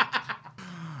Out Day.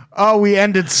 Oh, we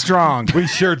ended strong. we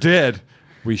sure did.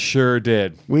 We sure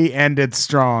did. We ended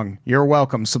strong. You're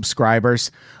welcome,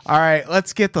 subscribers. All right,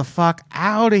 let's get the fuck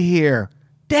out of here.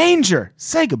 Danger,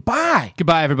 say goodbye.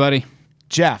 Goodbye, everybody.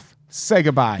 Jeff, say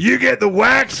goodbye. You get the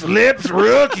wax lips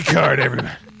rookie card,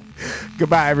 everybody.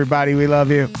 Goodbye, everybody. We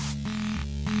love you.